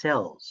seeing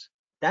cells.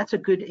 That's a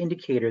good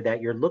indicator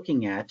that you're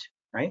looking at,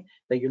 right?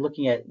 That you're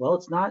looking at, well,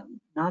 it's not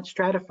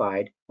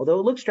stratified. Although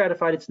it looks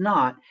stratified, it's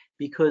not,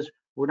 because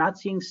we're not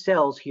seeing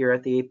cells here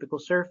at the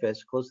apical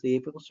surface, close to the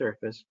apical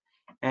surface,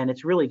 and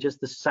it's really just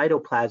the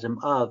cytoplasm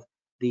of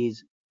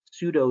these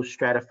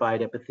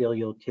pseudostratified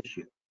epithelial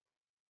tissue.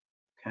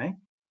 Okay.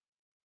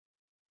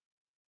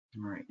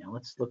 All right, now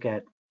let's look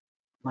at,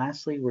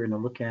 lastly, we're going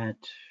to look at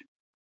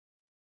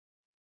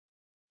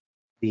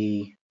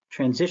the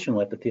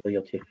transitional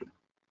epithelial tissue.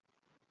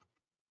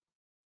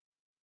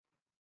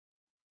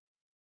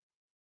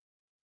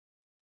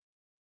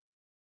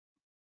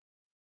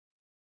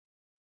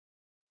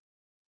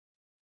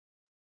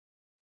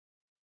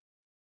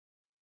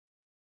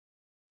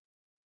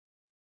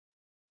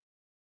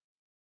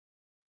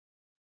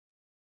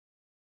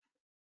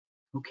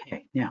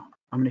 Okay, now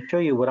I'm going to show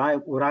you what I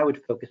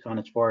would focus on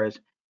as far as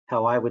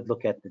how I would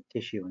look at the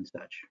tissue and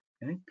such.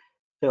 Okay,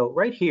 so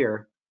right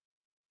here,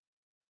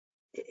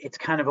 it's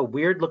kind of a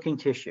weird looking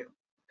tissue.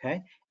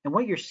 Okay, and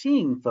what you're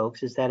seeing,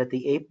 folks, is that at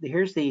the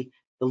here's the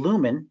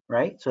lumen,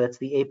 right? So that's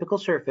the apical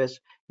surface.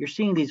 You're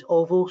seeing these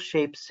oval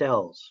shaped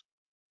cells.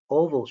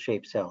 Oval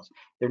shaped cells.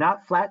 They're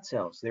not flat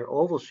cells. They're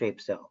oval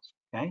shaped cells.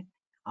 Okay,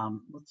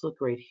 let's look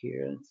right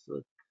here. Let's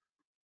look.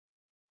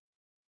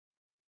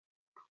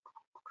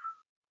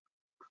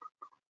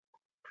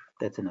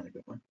 That's another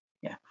good one.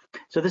 Yeah.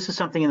 So this is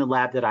something in the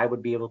lab that I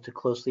would be able to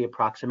closely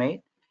approximate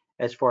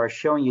as far as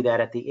showing you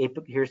that at the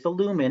apical, here's the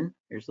lumen,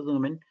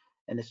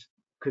 and this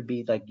could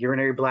be like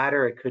urinary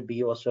bladder. It could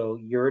be also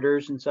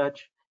ureters and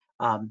such.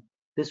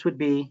 This would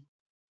be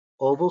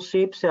oval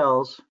shaped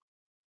cells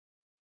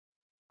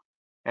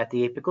at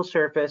the apical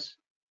surface,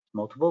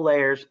 multiple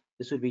layers.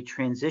 This would be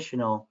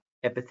transitional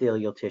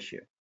epithelial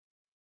tissue.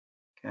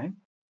 Okay.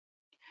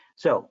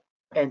 So,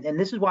 and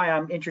this is why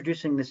I'm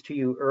introducing this to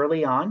you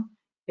early on,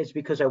 is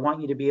because I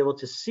want you to be able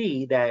to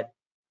see that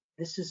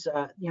this is,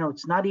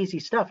 it's not easy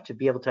stuff to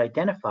be able to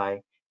identify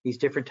these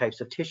different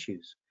types of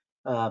tissues.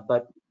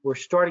 But we're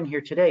starting here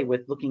today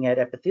with looking at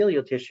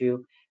epithelial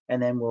tissue,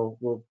 and then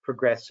we'll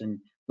progress and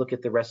look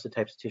at the rest of the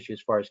types of tissue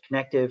as far as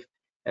connective,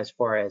 as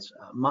far as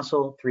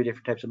muscle, 3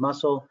 different types of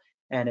muscle,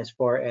 and as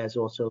far as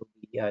also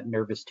the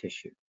nervous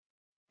tissue.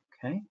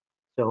 Okay,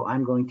 so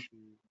I'm going to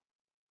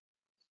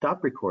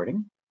stop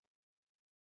recording.